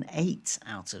given it an 8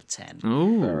 out of 10.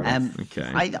 Oh,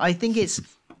 okay. I think it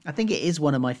is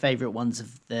one of my favourite ones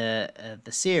of the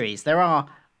series. There are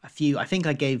a few. I think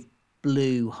I gave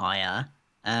Blue higher,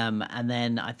 and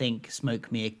then I think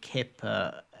Stoke Me a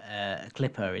Clipper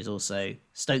is also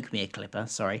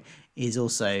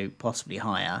possibly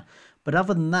higher. But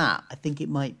other than that, I think it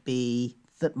might be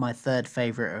my third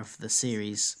favourite of the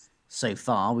series so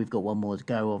far. We've got one more to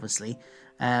go, obviously.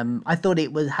 I thought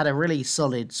it had a really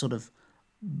solid sort of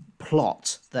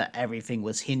plot that everything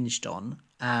was hinged on.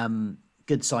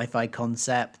 Good sci-fi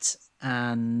concept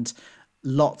and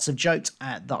lots of jokes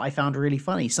that I found really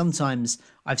funny. Sometimes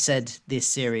I've said this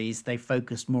series, they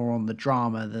focused more on the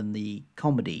drama than the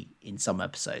comedy in some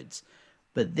episodes.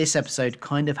 But this episode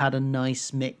kind of had a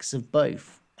nice mix of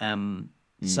both.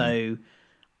 So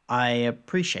I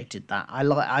appreciated that.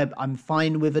 I'm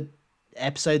fine with an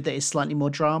episode that is slightly more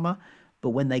drama,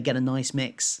 but when they get a nice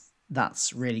mix,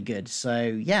 that's really good. So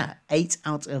yeah, 8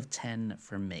 out of 10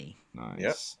 from me. Nice.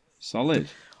 Yep. Solid.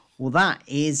 Well, that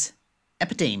is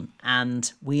Epiteam,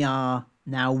 and we are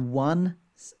now one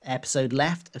episode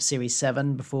left of Series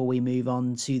 7 before we move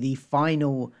on to the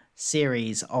final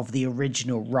series of the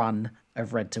original run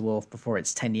of Red Dwarf before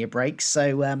its 10-year break.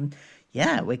 So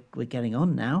we're getting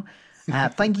on now.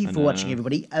 Thank you for watching,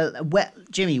 everybody.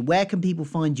 Jimmy, where can people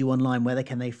find you online? Where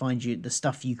can they find you, the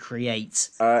stuff you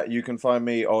create? You can find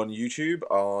me on YouTube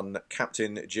on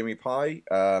Captain Jimmy Pie.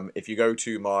 If you go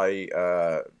to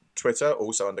my Twitter,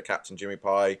 also under Captain Jimmy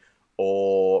Pie,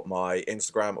 or my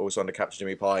Instagram, also under Captain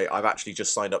Jimmy Pie. I've actually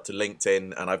just signed up to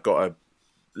LinkedIn, and I've got a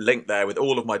link there with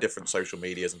all of my different social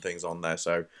medias and things on there,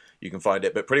 so you can find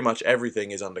it. But pretty much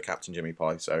everything is under Captain Jimmy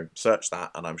Pie, so search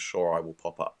that, and I'm sure I will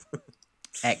pop up.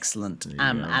 Excellent.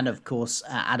 And of course,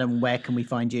 Adam, where can we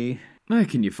find you? Where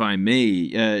can you find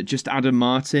me? Just Adam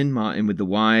Martin with the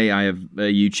Y. I have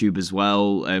YouTube as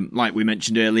well. Like we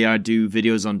mentioned earlier, I do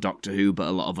videos on Doctor Who, but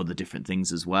a lot of other different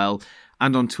things as well.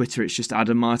 And on Twitter, it's just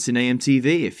Adam Martin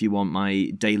AMTV if you want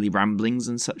my daily ramblings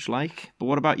and such like. But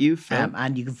what about you, Phil?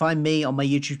 And you can find me on my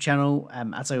YouTube channel.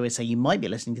 As I always say, you might be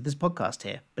listening to this podcast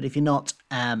here, but if you're not,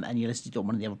 and you're listening to it on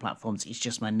one of the other platforms, it's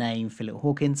just my name, Philip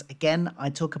Hawkins. Again,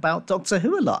 I talk about Doctor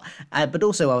Who a lot, but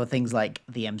also other things like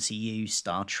the MCU,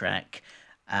 Star Trek,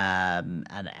 and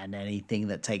anything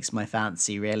that takes my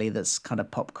fancy, really, that's kind of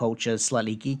pop culture,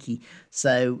 slightly geeky.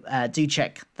 So do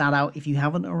check that out if you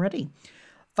haven't already.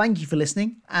 Thank you for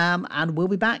listening, and we'll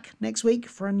be back next week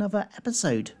for another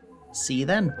episode. See you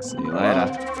then. See you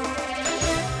later.